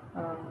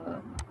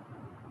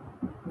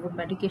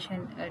मेडिकेशन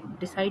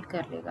डिसाइड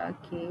कर लेगा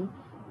कि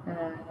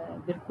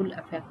बिल्कुल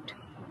अफेक्ट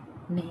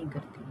नहीं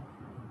करती,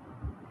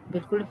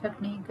 बिल्कुल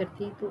इफेक्ट नहीं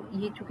करती। तो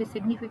ये चूँकि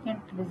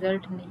सिग्निफिकेंट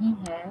रिज़ल्ट नहीं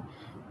है,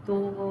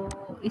 तो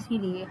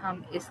इसीलिए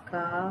हम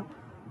इसका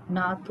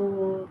ना तो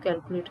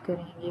कैलकुलेट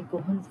करेंगे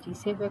कोहेन्स टी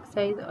से इफेक्ट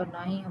साइज, और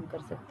ना ही हम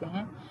कर सकते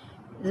हैं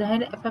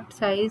ज़ाहिर इफेक्ट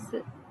साइज।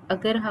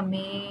 अगर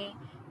हमें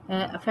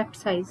इफेक्ट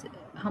साइज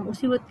हम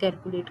उसी वक्त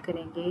कैलकुलेट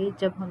करेंगे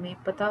जब हमें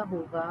पता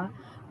होगा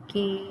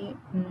कि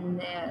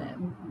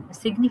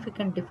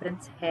सिग्निफिकेंट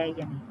डिफरेंस है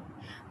या नहीं।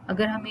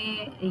 अगर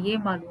हमें ये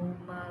मालूम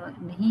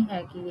नहीं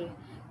है कि ये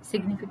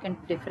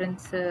सिग्निफिकेंट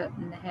डिफरेंस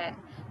है,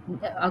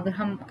 अगर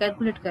हम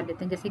कैलकुलेट कर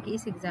लेते हैं, जैसे कि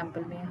इस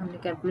एग्जांपल में हमने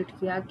कैलकुलेट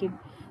किया कि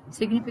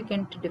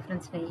सिग्निफिकेंट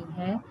डिफरेंस नहीं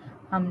है,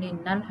 हमने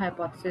नल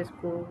हाइपोथेसिस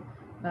को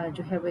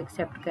जो है वो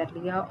एक्सेप्ट कर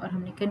लिया, और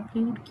हमने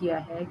कंक्लूड किया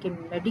है कि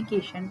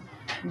medication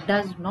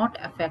does not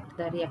affect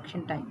the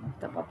reaction time of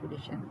the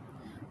population.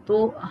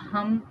 तो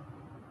हम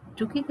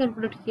चूँकि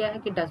कैलकुलेट किया है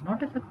कि does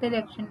not affect the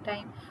reaction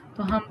time,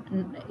 तो हम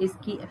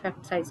इसकी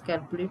इफेक्ट साइज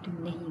कैलकुलेट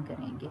नहीं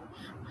करेंगे।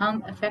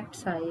 हम इफेक्ट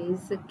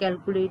साइज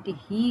कैलकुलेट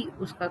ही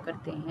उसका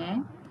करते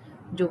हैं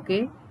जो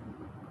कि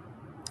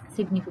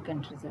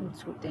सिग्निफिकेंट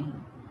रिजल्ट्स होते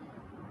हैं।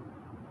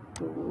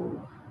 तो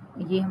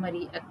ये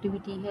हमारी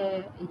एक्टिविटी है,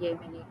 ये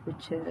मैंने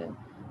कुछ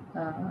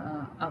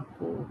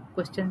आपको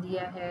क्वेश्चन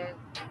दिया है,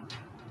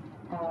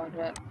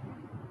 और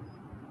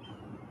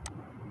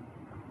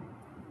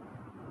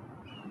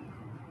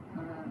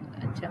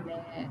अच्छा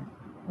मैं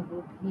वो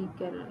भी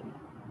कर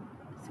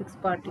 6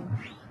 parting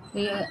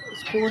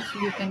scores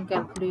you can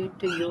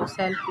calculate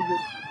yourself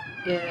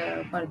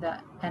for the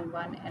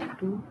N1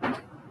 N2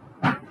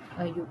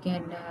 you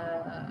can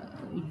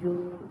you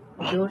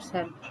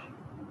yourself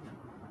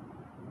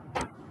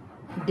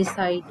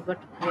decide what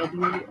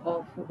value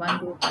of one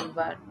group and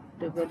what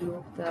the value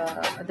of the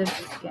other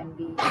group can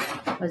be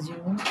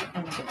assumed,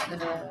 and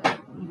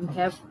you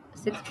have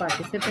 6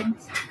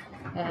 participants.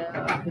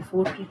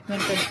 Before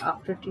treatment and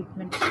after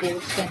treatment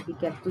scores can be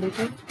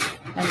calculated,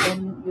 and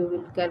then you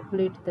will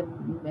calculate the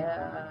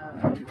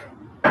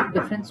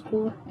difference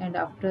score, and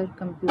after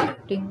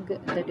computing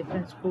the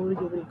difference score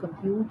you will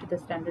compute the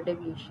standard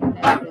deviation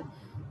and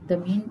the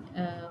mean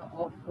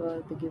of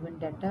the given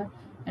data,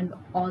 and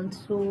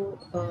also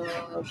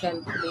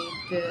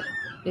calculate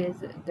is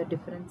the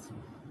difference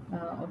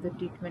of the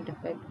treatment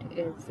effect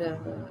is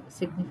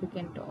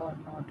significant or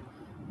not.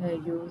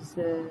 Use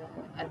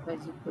alpha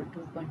is equal to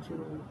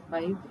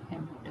 0.05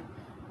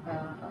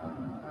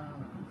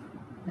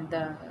 and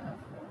the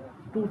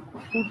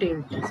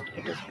two-tailed test.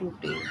 It is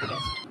two-tailed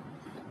test.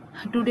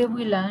 Today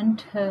we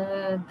learned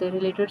the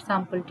related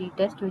sample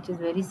t-test, which is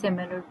very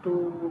similar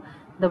to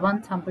the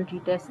one sample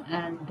t-test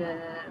and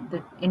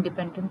the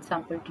independent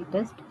sample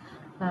t-test,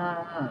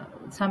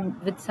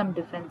 some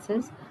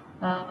differences.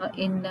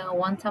 In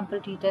one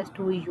sample t-test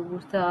we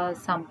use the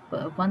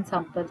one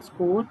sample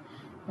score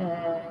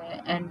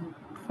and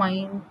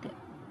find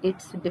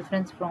its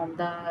difference from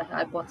the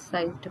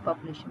hypothesized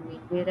population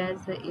mean,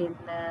 whereas in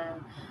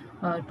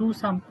two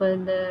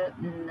sample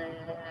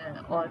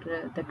or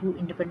the two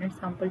independent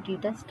sample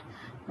t-test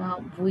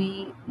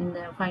we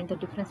find the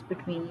difference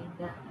between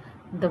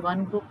the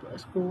one group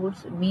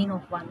scores, mean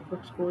of one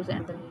group scores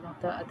and the mean of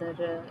the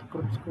other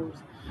group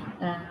scores,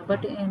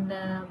 but in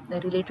the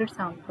related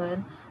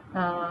sample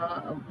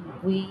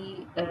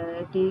we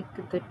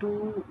take the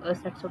two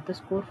sets of the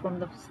score from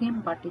the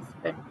same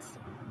participants.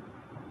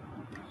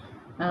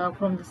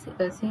 From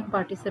the same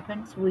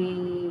participants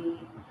we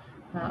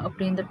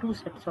obtain the two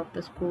sets of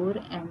the score,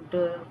 and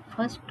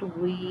first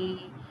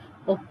we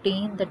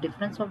obtain the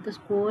difference of the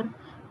score,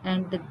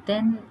 and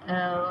then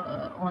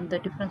on the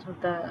difference of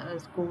the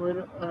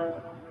score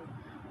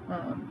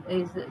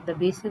is the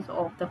basis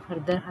of the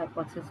further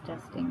hypothesis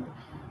testing.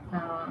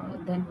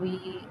 Then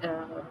we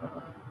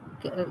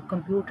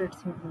compute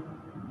its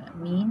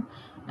mean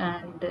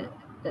and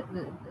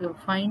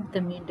find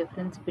the mean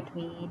difference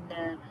between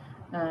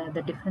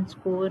the difference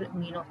score,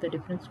 mean of the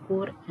difference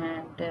score,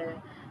 and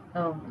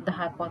the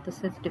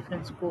hypothesis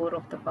difference score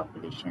of the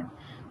population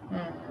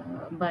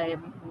by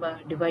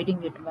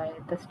dividing it by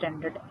the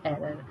standard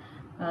error.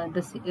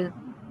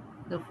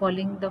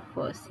 Following the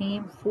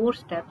same 4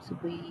 steps,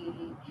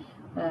 we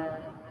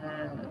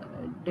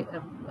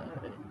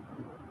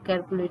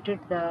calculated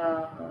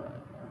the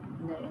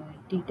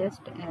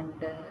t-test and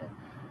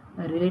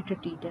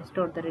related t-test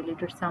or the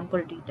related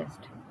sample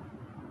t-test,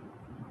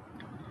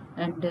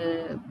 and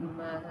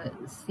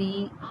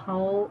see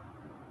how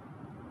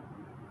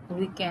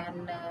we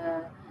can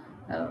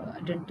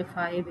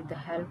identify with the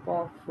help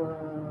of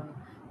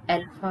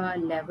alpha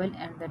level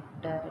and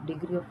the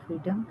degree of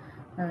freedom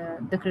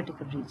the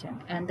critical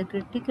region. And the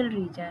critical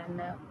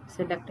region,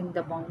 selecting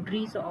the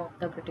boundaries of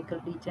the critical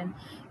region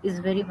is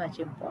very much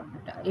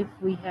important. If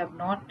we have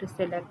not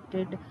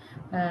selected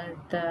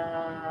the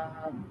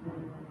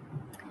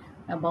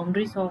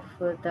boundaries of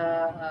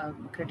the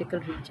critical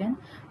region,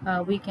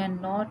 we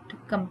cannot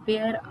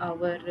compare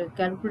our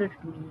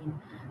calculated mean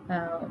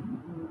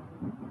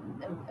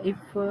if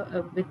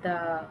with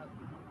the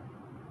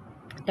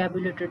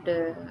tabulated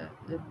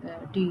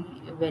t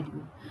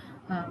value.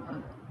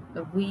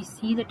 We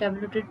see the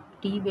tabulated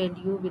t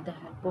value with the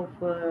help of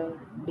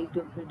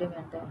degree of freedom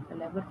and the alpha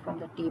level from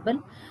the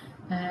table,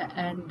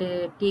 and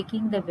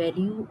taking the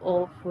value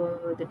of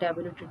the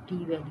tabulated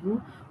t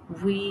value,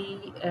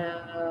 we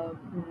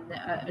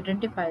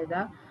identify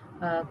the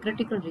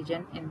critical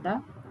region in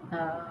the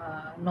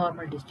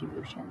normal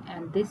distribution,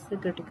 and this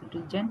critical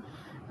region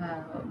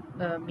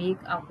make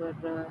our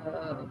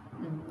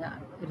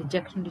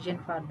rejection region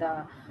for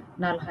the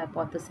null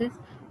hypothesis,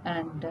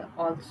 and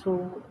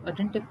also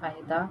identify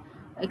the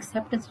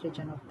acceptance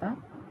region of the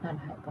null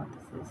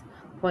hypothesis.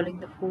 Following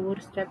the 4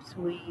 steps,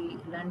 we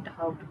learned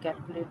how to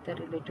calculate the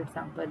related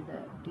sample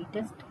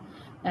t-test,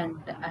 and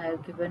I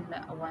have given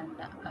one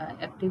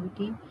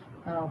activity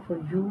for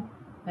you,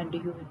 and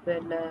you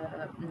will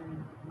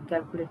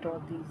calculate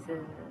all these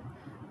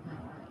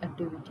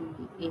activity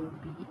A,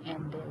 B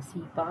and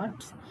C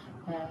parts,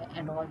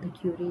 and all the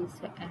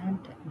queries and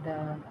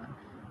the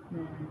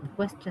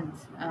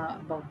questions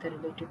about the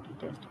related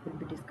t-test will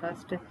be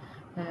discussed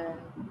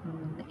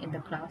in the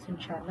class,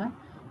 inshallah.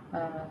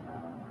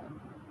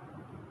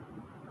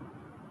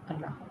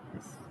 Allah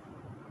Hafiz.